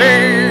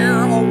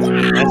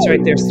drill. That's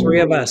right. There's three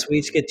of us. We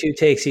each get 2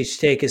 takes. Each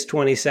take is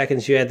 20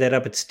 seconds. You add that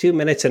up. It's 2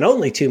 minutes and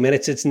only 2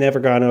 minutes. It's never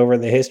gone over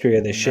in the history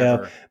of the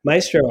show.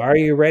 Maestro, are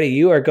you ready?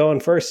 You are going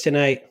first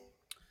tonight.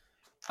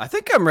 I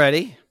think I'm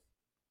ready.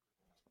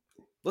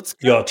 Let's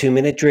go. Your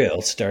 2-minute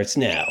drill starts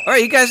now. All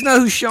right, you guys know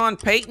who Sean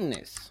Payton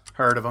is?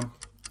 Heard of him.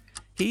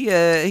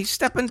 He's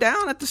stepping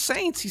down at the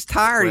Saints. He's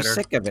tired. Quitter. He's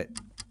sick of it.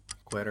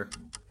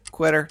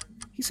 Quitter.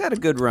 He's had a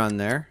good run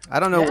there. I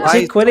don't know why. Is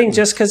he quitting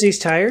just because he's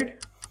tired?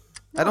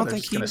 I don't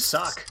think he's going to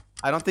suck.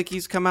 I don't think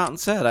he's come out and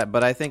said it,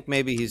 but I think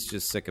maybe he's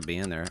just sick of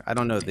being there. I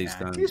don't know that he's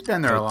done. He's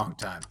been there a long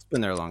time. He's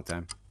been there a long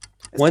time.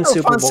 One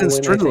Super Bowl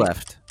since win, Drew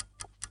left.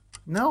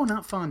 No,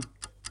 not fun.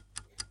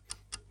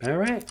 All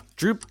right.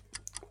 Drew,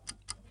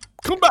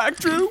 come back,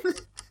 Drew.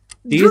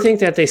 Do you think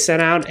that they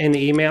sent out an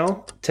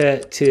email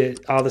to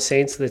all the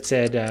Saints that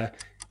said,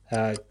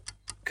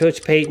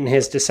 Coach Payton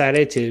has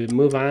decided to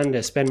move on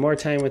to spend more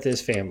time with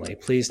his family.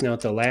 Please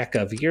note the lack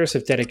of years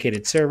of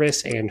dedicated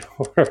service and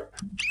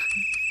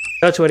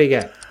Coach, what do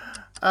you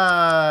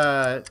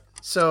got?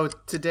 So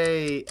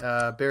today,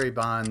 Barry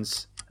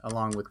Bonds,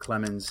 along with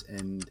Clemens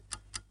and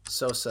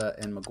Sosa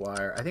and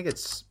McGuire, I think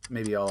it's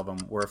maybe all of them,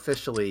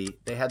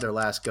 they had their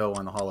last go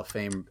on the Hall of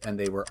Fame, and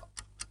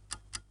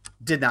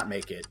did not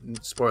make it.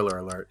 Spoiler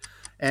alert.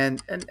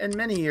 And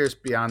many years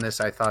beyond this,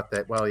 I thought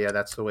that, well, yeah,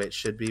 that's the way it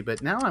should be.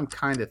 But now I'm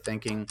kind of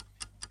thinking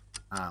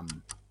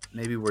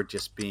maybe we're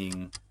just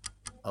being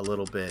a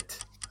little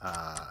bit,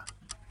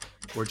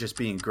 we're just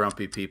being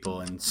grumpy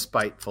people and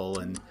spiteful.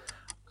 And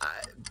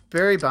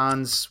Barry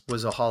Bonds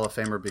was a Hall of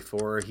Famer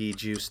before he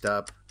juiced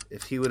up.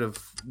 If he would have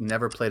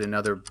never played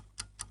another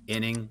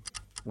inning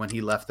when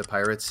he left the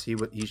Pirates,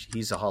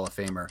 he's a Hall of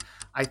Famer.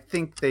 I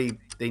think they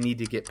need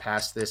to get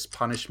past this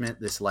punishment,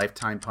 this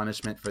lifetime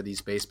punishment for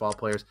these baseball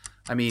players.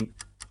 I mean,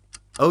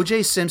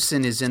 O.J.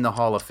 Simpson is in the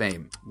Hall of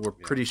Fame. We're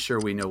pretty sure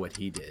we know what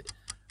he did.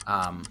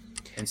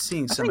 And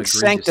seeing some egregious,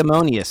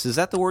 sanctimonious, is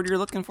that the word you're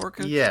looking for,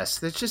 Coach?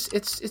 Yes, it's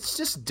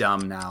just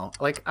dumb now.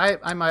 Like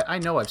I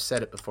know I've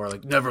said it before,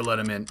 like never let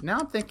him in. Now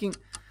I'm thinking,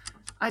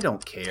 I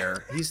don't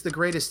care. He's the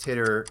greatest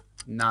hitter,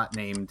 not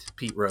named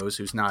Pete Rose,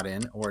 who's not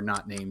in, or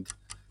not named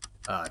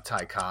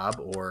Ty Cobb,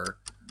 or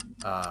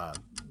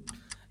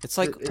it's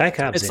like Ty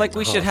Cobb's it's like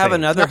we should have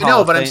another.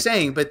 No, but I'm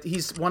saying, but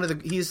he's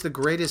he's the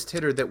greatest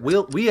hitter that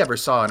we ever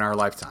saw in our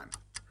lifetime.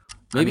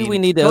 Maybe we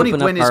need to Tony open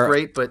Gwynn up is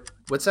great, but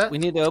what's that? We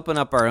need to open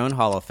up our own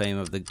Hall of Fame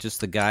of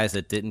just the guys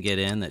that didn't get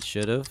in that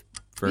should have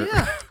for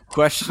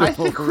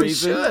questionable I think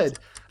reasons. We should.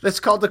 That's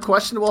called the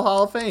Questionable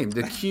Hall of Fame,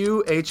 the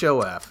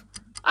QHOF.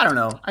 I don't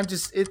know. I'm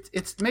just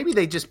it's maybe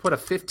they just put a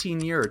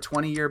 15-year or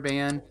 20-year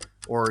ban,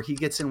 or he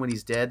gets in when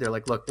he's dead. They're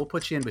like, look, we'll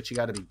put you in, but you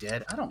got to be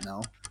dead. I don't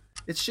know.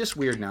 It's just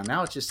weird now.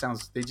 Now it just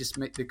sounds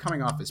they're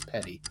coming off as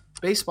petty.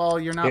 Baseball,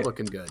 you're not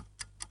looking good.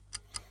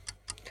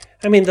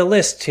 I mean, the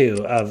list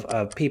too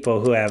of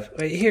people who have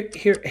here.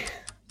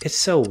 It's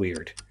so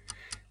weird.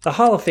 The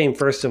Hall of Fame,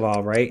 first of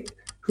all, right?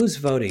 Who's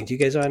voting? Do you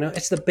guys want to know?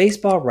 It's the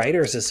Baseball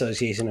Writers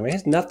Association. I mean, it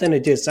has nothing to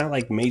do. It's not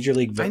like Major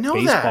League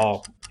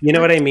Baseball. That. You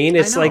know what I mean?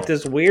 It's like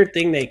this weird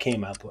thing they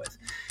came up with.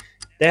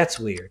 That's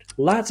weird.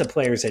 Lots of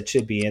players that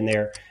should be in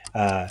there.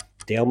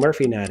 Dale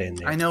Murphy not in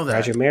there. I know that.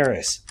 Roger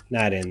Maris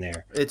not in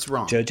there. It's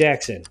wrong. Joe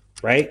Jackson,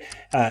 right?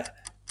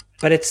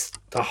 But it's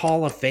the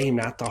Hall of Fame,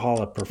 not the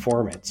Hall of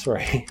Performance,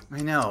 right?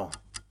 I know.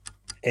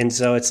 And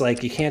so it's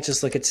like you can't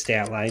just look at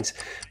stat lines.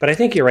 But I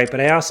think you're right. But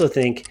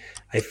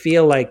I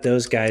feel like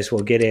those guys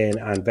will get in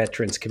on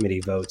Veterans Committee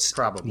votes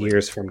probably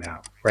years from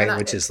now, right?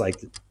 Which is like,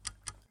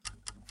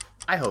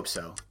 I hope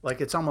so. Like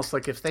it's almost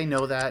like if they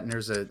know that and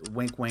there's a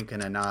wink, wink,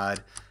 and a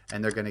nod,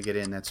 and they're going to get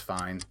in, that's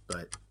fine.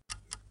 But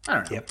I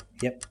don't know.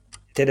 Yep.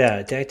 Did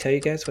I tell you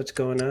guys what's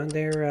going on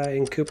there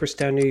in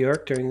Cooperstown, New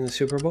York during the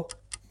Super Bowl?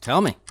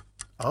 Tell me.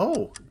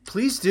 Oh,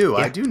 please do.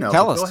 Yeah. I do know.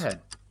 Tell us. Go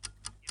ahead.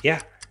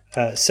 Yeah.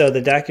 So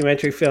the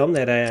documentary film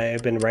that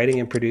I've been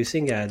writing and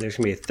producing, there's going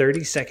to be a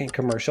 30-second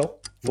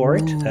commercial for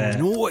it nice.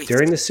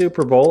 During the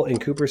Super Bowl in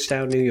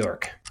Cooperstown, New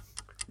York.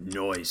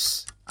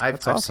 Nice.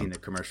 I've seen the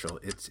commercial.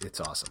 It's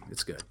awesome.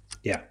 It's good.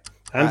 Yeah.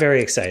 I'm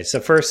very excited. It's the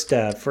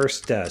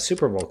first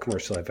Super Bowl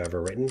commercial I've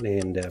ever written,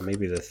 and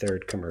maybe the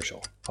third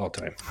commercial all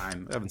time. I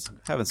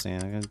haven't seen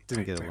it. I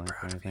didn't get a link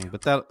or anything,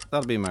 but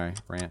that'll be my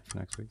rant for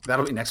next week.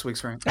 That'll be next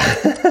week's rant.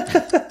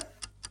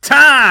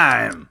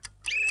 Time.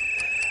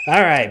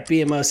 All right,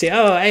 BMOC.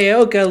 Oh,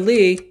 Aoka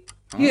Lee.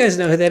 You guys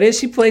know who that is.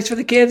 She plays for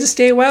the Kansas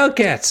State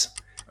Wildcats.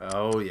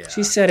 Oh, yeah.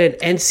 She set an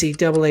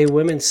NCAA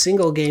women's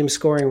single game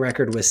scoring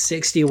record with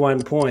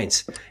 61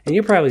 points. And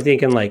you're probably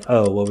thinking like,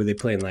 oh, what were they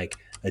playing, like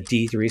a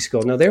D3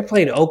 school? No, they're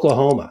playing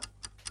Oklahoma.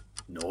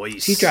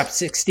 Nice. She dropped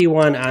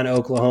 61 on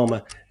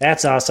Oklahoma.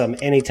 That's awesome.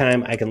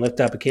 Anytime I can lift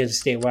up a Kansas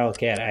State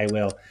Wildcat, I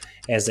will.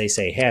 As they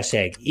say,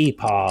 hashtag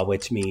EPAW,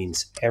 which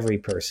means every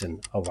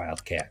person a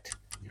Wildcat.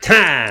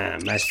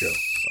 Time, Maestro.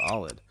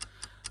 Solid.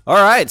 All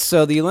right,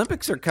 so the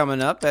Olympics are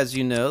coming up, as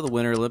you know, the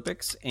Winter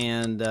Olympics,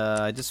 and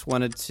I just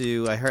wanted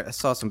to. I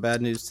saw some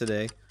bad news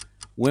today.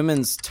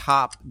 Women's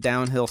top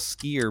downhill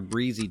skier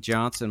Breezy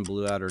Johnson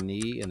blew out her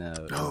knee in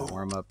a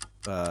warm-up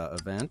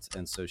event,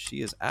 and so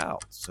she is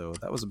out. So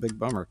that was a big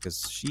bummer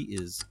because she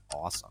is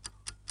awesome.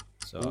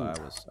 So I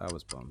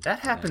was bummed. That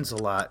happens a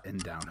lot in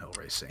downhill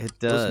racing. It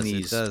does.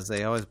 It does.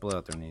 They always blow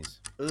out their knees.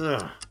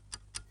 Ugh.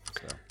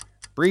 So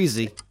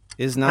Breezy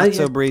is not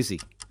so breezy.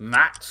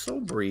 Not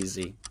so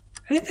breezy.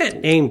 I think that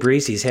name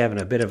Breezy's having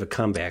a bit of a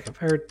comeback. I've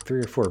heard 3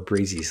 or 4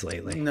 Breezys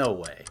lately. No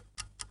way.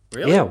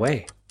 Really? Yeah,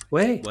 way.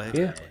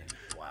 Yeah.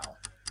 Wow.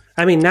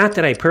 I mean, not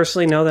that I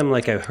personally know them.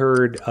 Like I've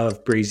heard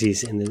of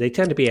Breezys, and they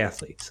tend to be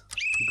athletes.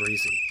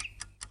 Breezy.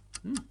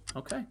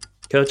 Okay.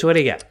 Coach, what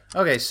do you got?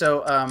 Okay,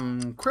 so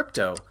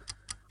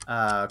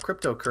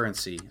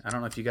cryptocurrency. I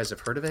don't know if you guys have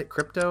heard of it.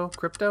 Crypto.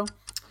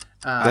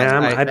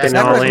 I've been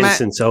all in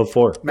since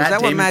 2004. Is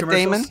that what Matt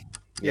Damon?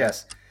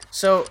 Yes.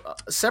 So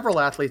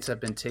several athletes have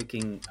been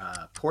taking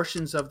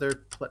portions of their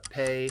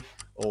pay,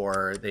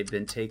 or they've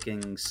been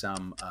taking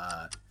some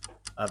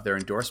of their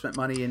endorsement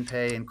money in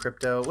pay in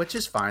crypto, which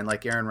is fine.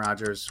 Like Aaron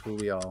Rodgers, who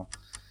we all,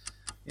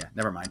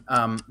 never mind.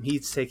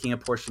 He's taking a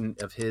portion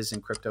of his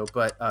in crypto.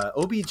 But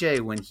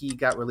OBJ, when he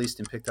got released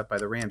and picked up by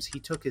the Rams,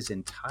 he took his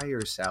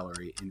entire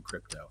salary in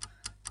crypto,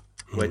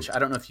 which I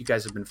don't know if you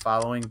guys have been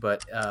following,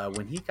 but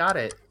when he got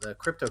it, the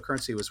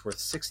cryptocurrency was worth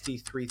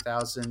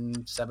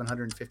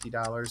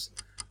 $63,750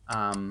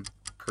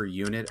 per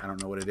unit. I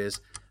don't know what it is,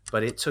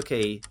 but it took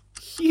a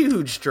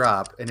huge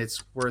drop, and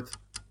it's worth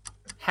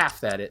half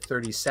that at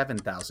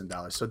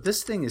 $37,000. So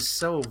this thing is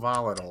so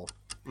volatile.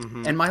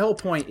 Mm-hmm. And my whole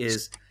point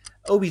is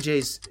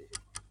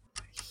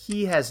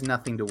he has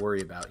nothing to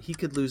worry about. He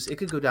could lose. It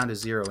could go down to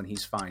zero and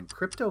he's fine.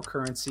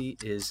 Cryptocurrency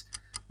is,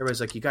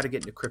 everybody's like, you got to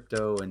get into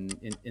crypto, and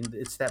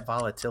it's that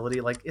volatility.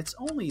 Like, it's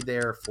only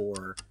there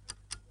for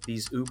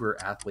these uber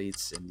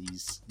athletes and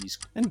these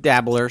and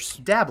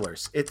dabblers.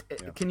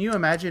 Can you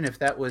imagine if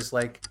that was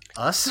like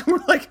us?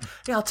 We're like,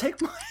 yeah, I'll take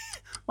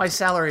my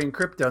salary in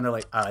crypto, and they're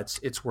like,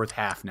 it's worth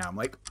half now. I'm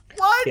like,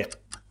 what? Yeah.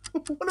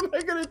 What am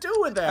I going to do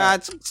with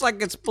that? It's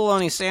like it's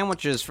bologna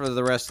sandwiches for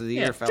the rest of the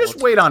year, fellas.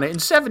 Just wait on it. In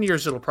 7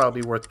 years, it'll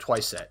probably be worth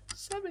twice that.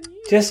 7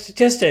 years. Just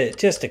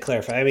to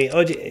clarify, I mean,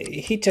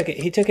 OJ, he took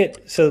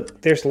it. So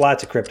there's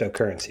lots of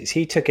cryptocurrencies.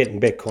 He took it in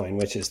Bitcoin,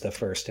 which is the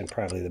first and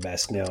probably the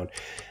best known,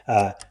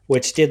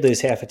 which did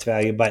lose half its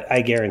value, but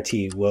I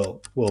guarantee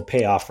will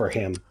pay off for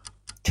him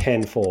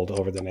tenfold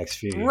over the next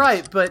few years.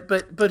 Right,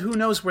 but who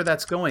knows where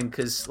that's going?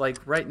 Because like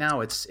right now,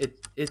 it's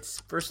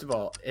first of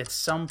all, at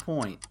some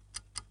point,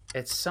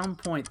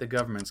 the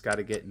government's got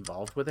to get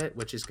involved with it,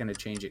 which is going to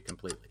change it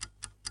completely.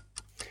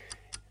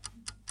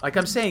 Like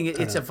I'm saying,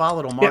 it's a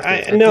volatile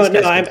market.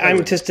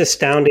 I'm just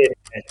astounded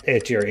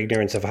at your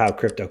ignorance of how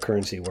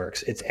cryptocurrency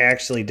works. It's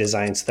actually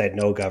designed so that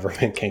no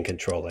government can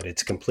control it.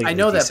 It's completely. I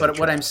know that, but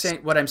what I'm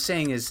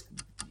saying is,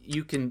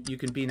 you can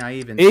be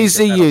naive and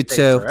easy you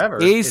too.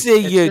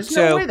 There's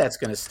no way that's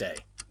going to stay.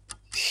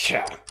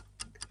 Yeah.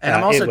 And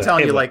I'm also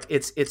telling you, like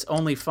it's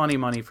only funny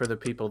money for the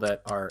people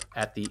that are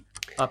at the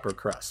upper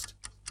crust.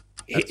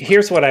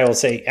 Here's what I will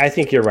say. I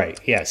think you're right.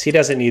 Yes, he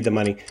doesn't need the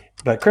money,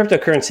 but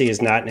cryptocurrency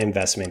is not an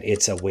investment.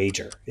 It's a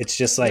wager. It's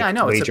just like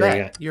wagering. It's a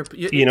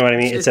bet. You know what I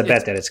mean? It's a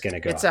bet that it's going to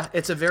go up.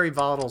 It's a very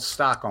volatile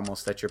stock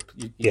almost that you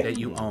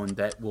own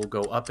that will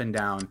go up and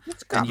down,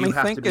 and you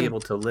have to be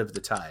able to live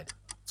the tide.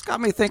 It's got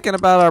me thinking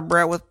about our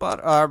bread with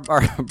butter. Our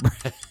bread.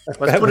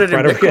 Let's put it in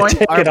Bitcoin.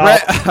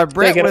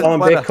 Take it all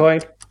in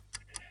Bitcoin.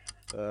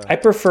 I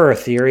prefer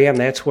Ethereum.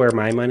 That's where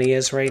my money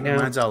is right now.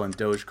 Mine's all in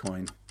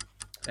Dogecoin.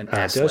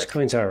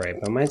 Dogecoin's all right,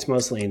 but mine's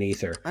mostly in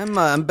Ether.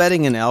 I'm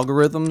betting in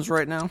algorithms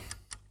right now.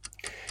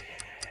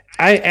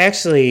 I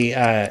actually,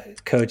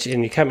 Coach,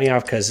 and you cut me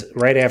off because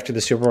right after the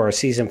Super Bowl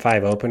Season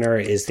 5 opener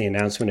is the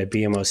announcement of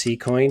BMOC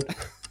coin.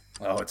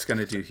 Oh, it's going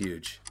to do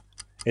huge.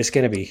 It's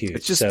going to be huge.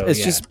 It's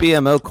just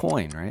BMO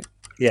coin, right?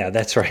 Yeah,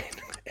 that's right.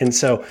 And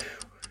so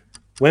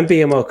when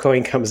BMO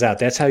coin comes out,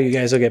 that's how you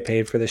guys will get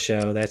paid for the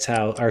show. That's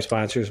how our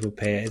sponsors will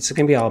pay it. It's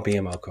going to be all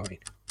BMO coin.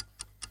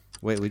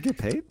 Wait, we get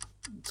paid?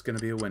 It's going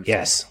to be a win.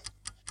 Yes.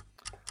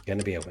 Going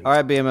to be a win. All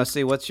right,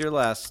 BMOC, what's your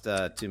last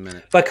 2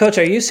 minutes? But, Coach,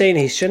 are you saying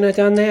he shouldn't have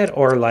done that?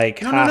 Or like,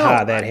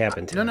 that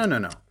happened to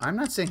him? No. I'm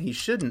not saying he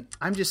shouldn't.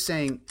 I'm just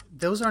saying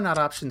those are not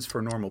options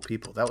for normal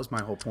people. That was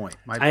my whole point.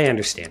 I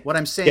understand. What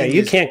I'm saying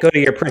you can't go to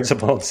your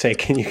principal and say,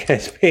 can you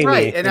guys pay me?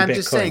 Right, and I'm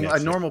just saying a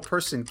normal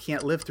person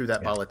can't live through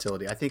that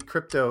volatility. I think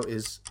crypto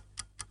it's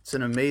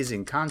an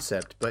amazing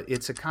concept, but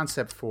it's a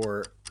concept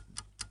for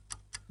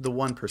the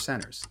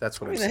 1%ers. That's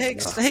what I'm saying.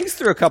 Hanks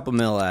threw a couple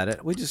mil at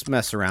it. We just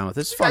mess around with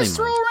it. It's funny. You guys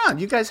throw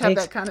around. You guys have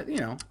that kind of,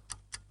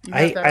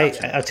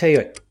 I'll tell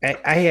you,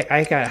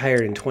 I got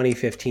hired in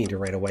 2015 to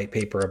write a white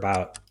paper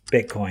about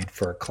Bitcoin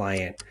for a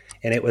client,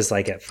 and it was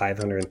like at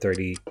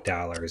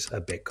 $530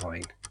 a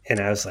Bitcoin. And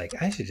I was like,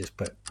 I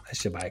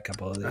should buy a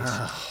couple of these.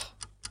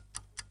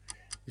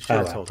 You should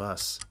have told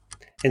us.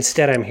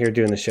 Instead, I'm here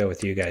doing the show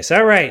with you guys.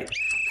 All right.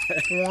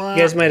 You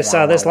guys might have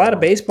saw this. A lot of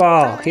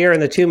baseball here in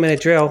the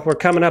 2-minute drill. We're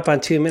coming up on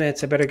 2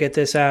 minutes. I better get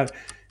this out.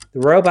 The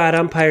robot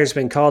umpire's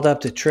been called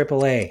up to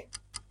AAA.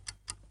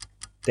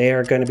 They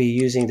are going to be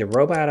using the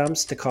robot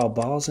umps to call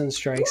balls and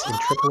strikes in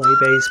AAA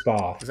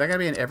baseball. Is that going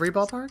to be in every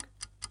ballpark?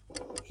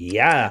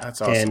 Yeah.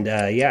 That's awesome.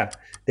 And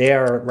they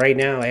are right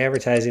now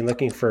advertising,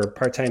 looking for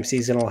part-time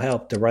seasonal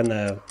help to run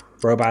the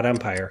robot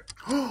umpire.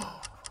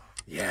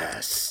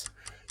 Yes.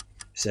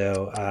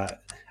 So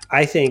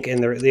I think,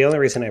 and the only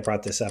reason I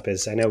brought this up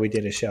is I know we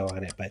did a show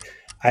on it, but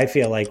I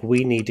feel like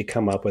we need to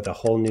come up with a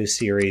whole new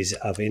series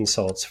of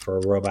insults for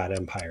a robot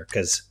umpire.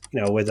 Because,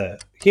 with a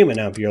human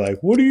ump, you're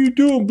like, what are you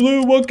doing,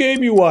 Blue? What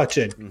game you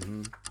watching?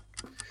 Mm-hmm.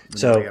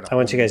 So I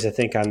want you guys to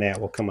think on that.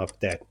 We'll come up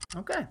with that.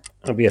 Okay.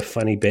 It'll be a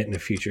funny bit in a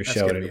future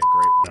show. That's going to be a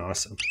great one.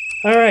 Awesome.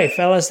 All right,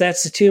 fellas,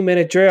 that's the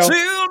 2-minute drill.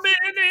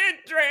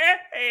 2-minute drill.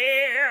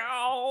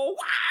 Wow.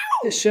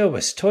 This show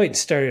was toy and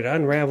started to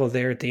unravel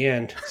there at the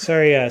end.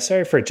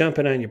 Sorry for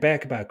jumping on your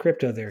back about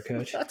crypto there,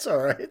 Coach. That's all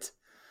right.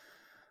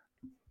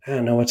 I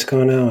don't know what's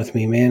going on with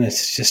me, man.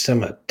 It's just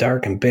I'm a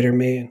dark and bitter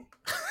man.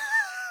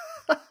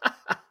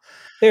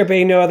 There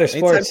being no other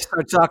sports.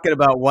 Start talking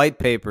about white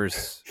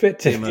papers. Fit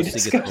to be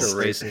discussed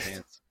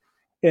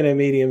in a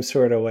medium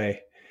sort of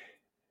way.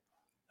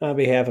 On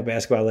behalf of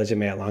basketball legend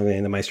Matt Longley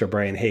and the maestro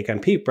Brian Hake, I'm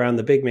Pete Brown,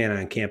 the big man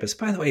on campus.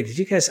 By the way, did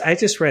you guys? I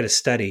just read a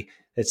study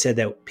that said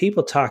that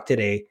people talk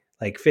today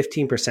like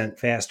 15%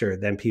 faster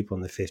than people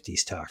in the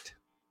 50s talked.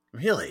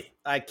 Really?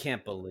 I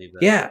can't believe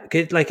that. Yeah.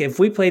 Like if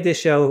we played this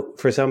show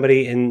for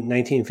somebody in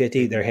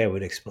 1950, their head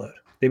would explode.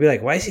 They'd be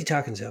like, why is he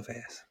talking so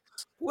fast?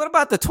 What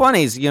about the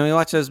 20s? You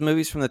watch those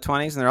movies from the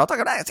 20s and they're all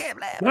talking about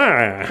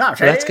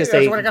that's because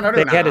they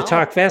had to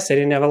talk fast. They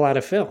didn't have a lot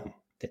of film.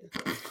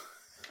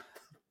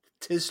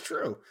 Tis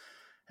true.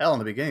 Hell, in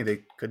the beginning,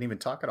 they couldn't even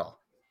talk at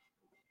all.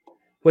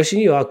 Wishing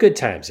you all good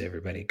times,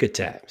 everybody. Good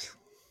times.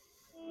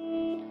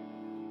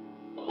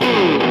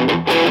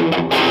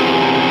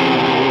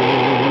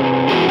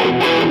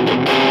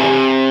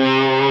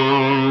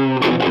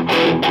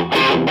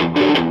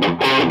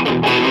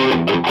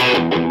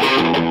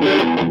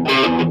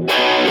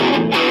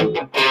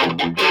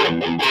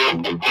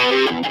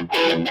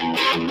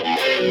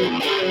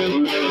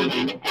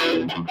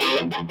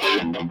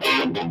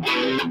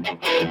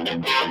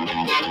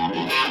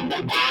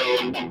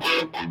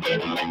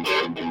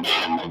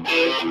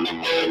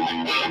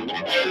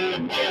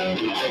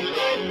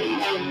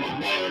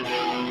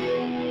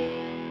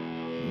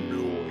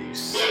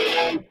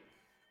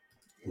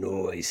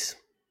 Noise.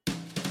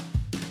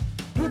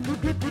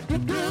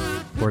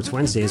 Sports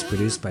Wednesday is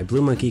produced by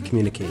Blue Monkey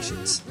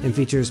Communications and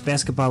features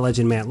basketball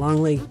legend Matt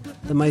Longley,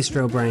 the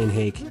maestro Brian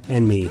Hake,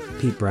 and me,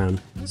 Pete Brown.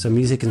 Some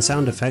music and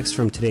sound effects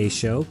from today's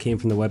show came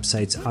from the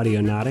websites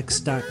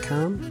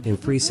audionautics.com and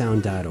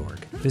freesound.org.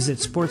 Visit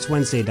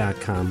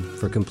sportswednesday.com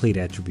for complete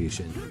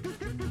attribution.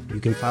 You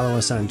can follow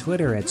us on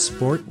Twitter at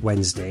Sport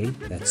Wednesday,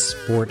 that's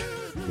sport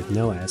with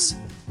no S,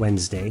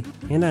 Wednesday,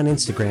 and on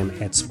Instagram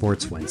at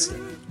Sports Wednesday.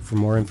 For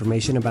more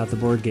information about the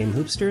board game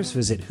Hoopsters,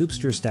 visit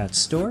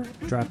hoopsters.store,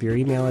 drop your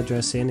email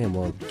address in, and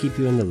we'll keep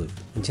you in the loop.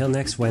 Until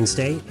next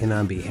Wednesday, and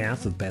on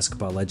behalf of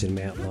basketball legend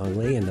Matt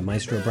Longley and the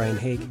maestro Brian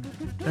Hake,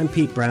 I'm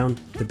Pete Brown,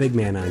 the big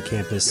man on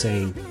campus,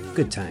 saying,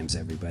 good times,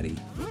 everybody.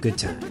 Good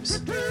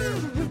times.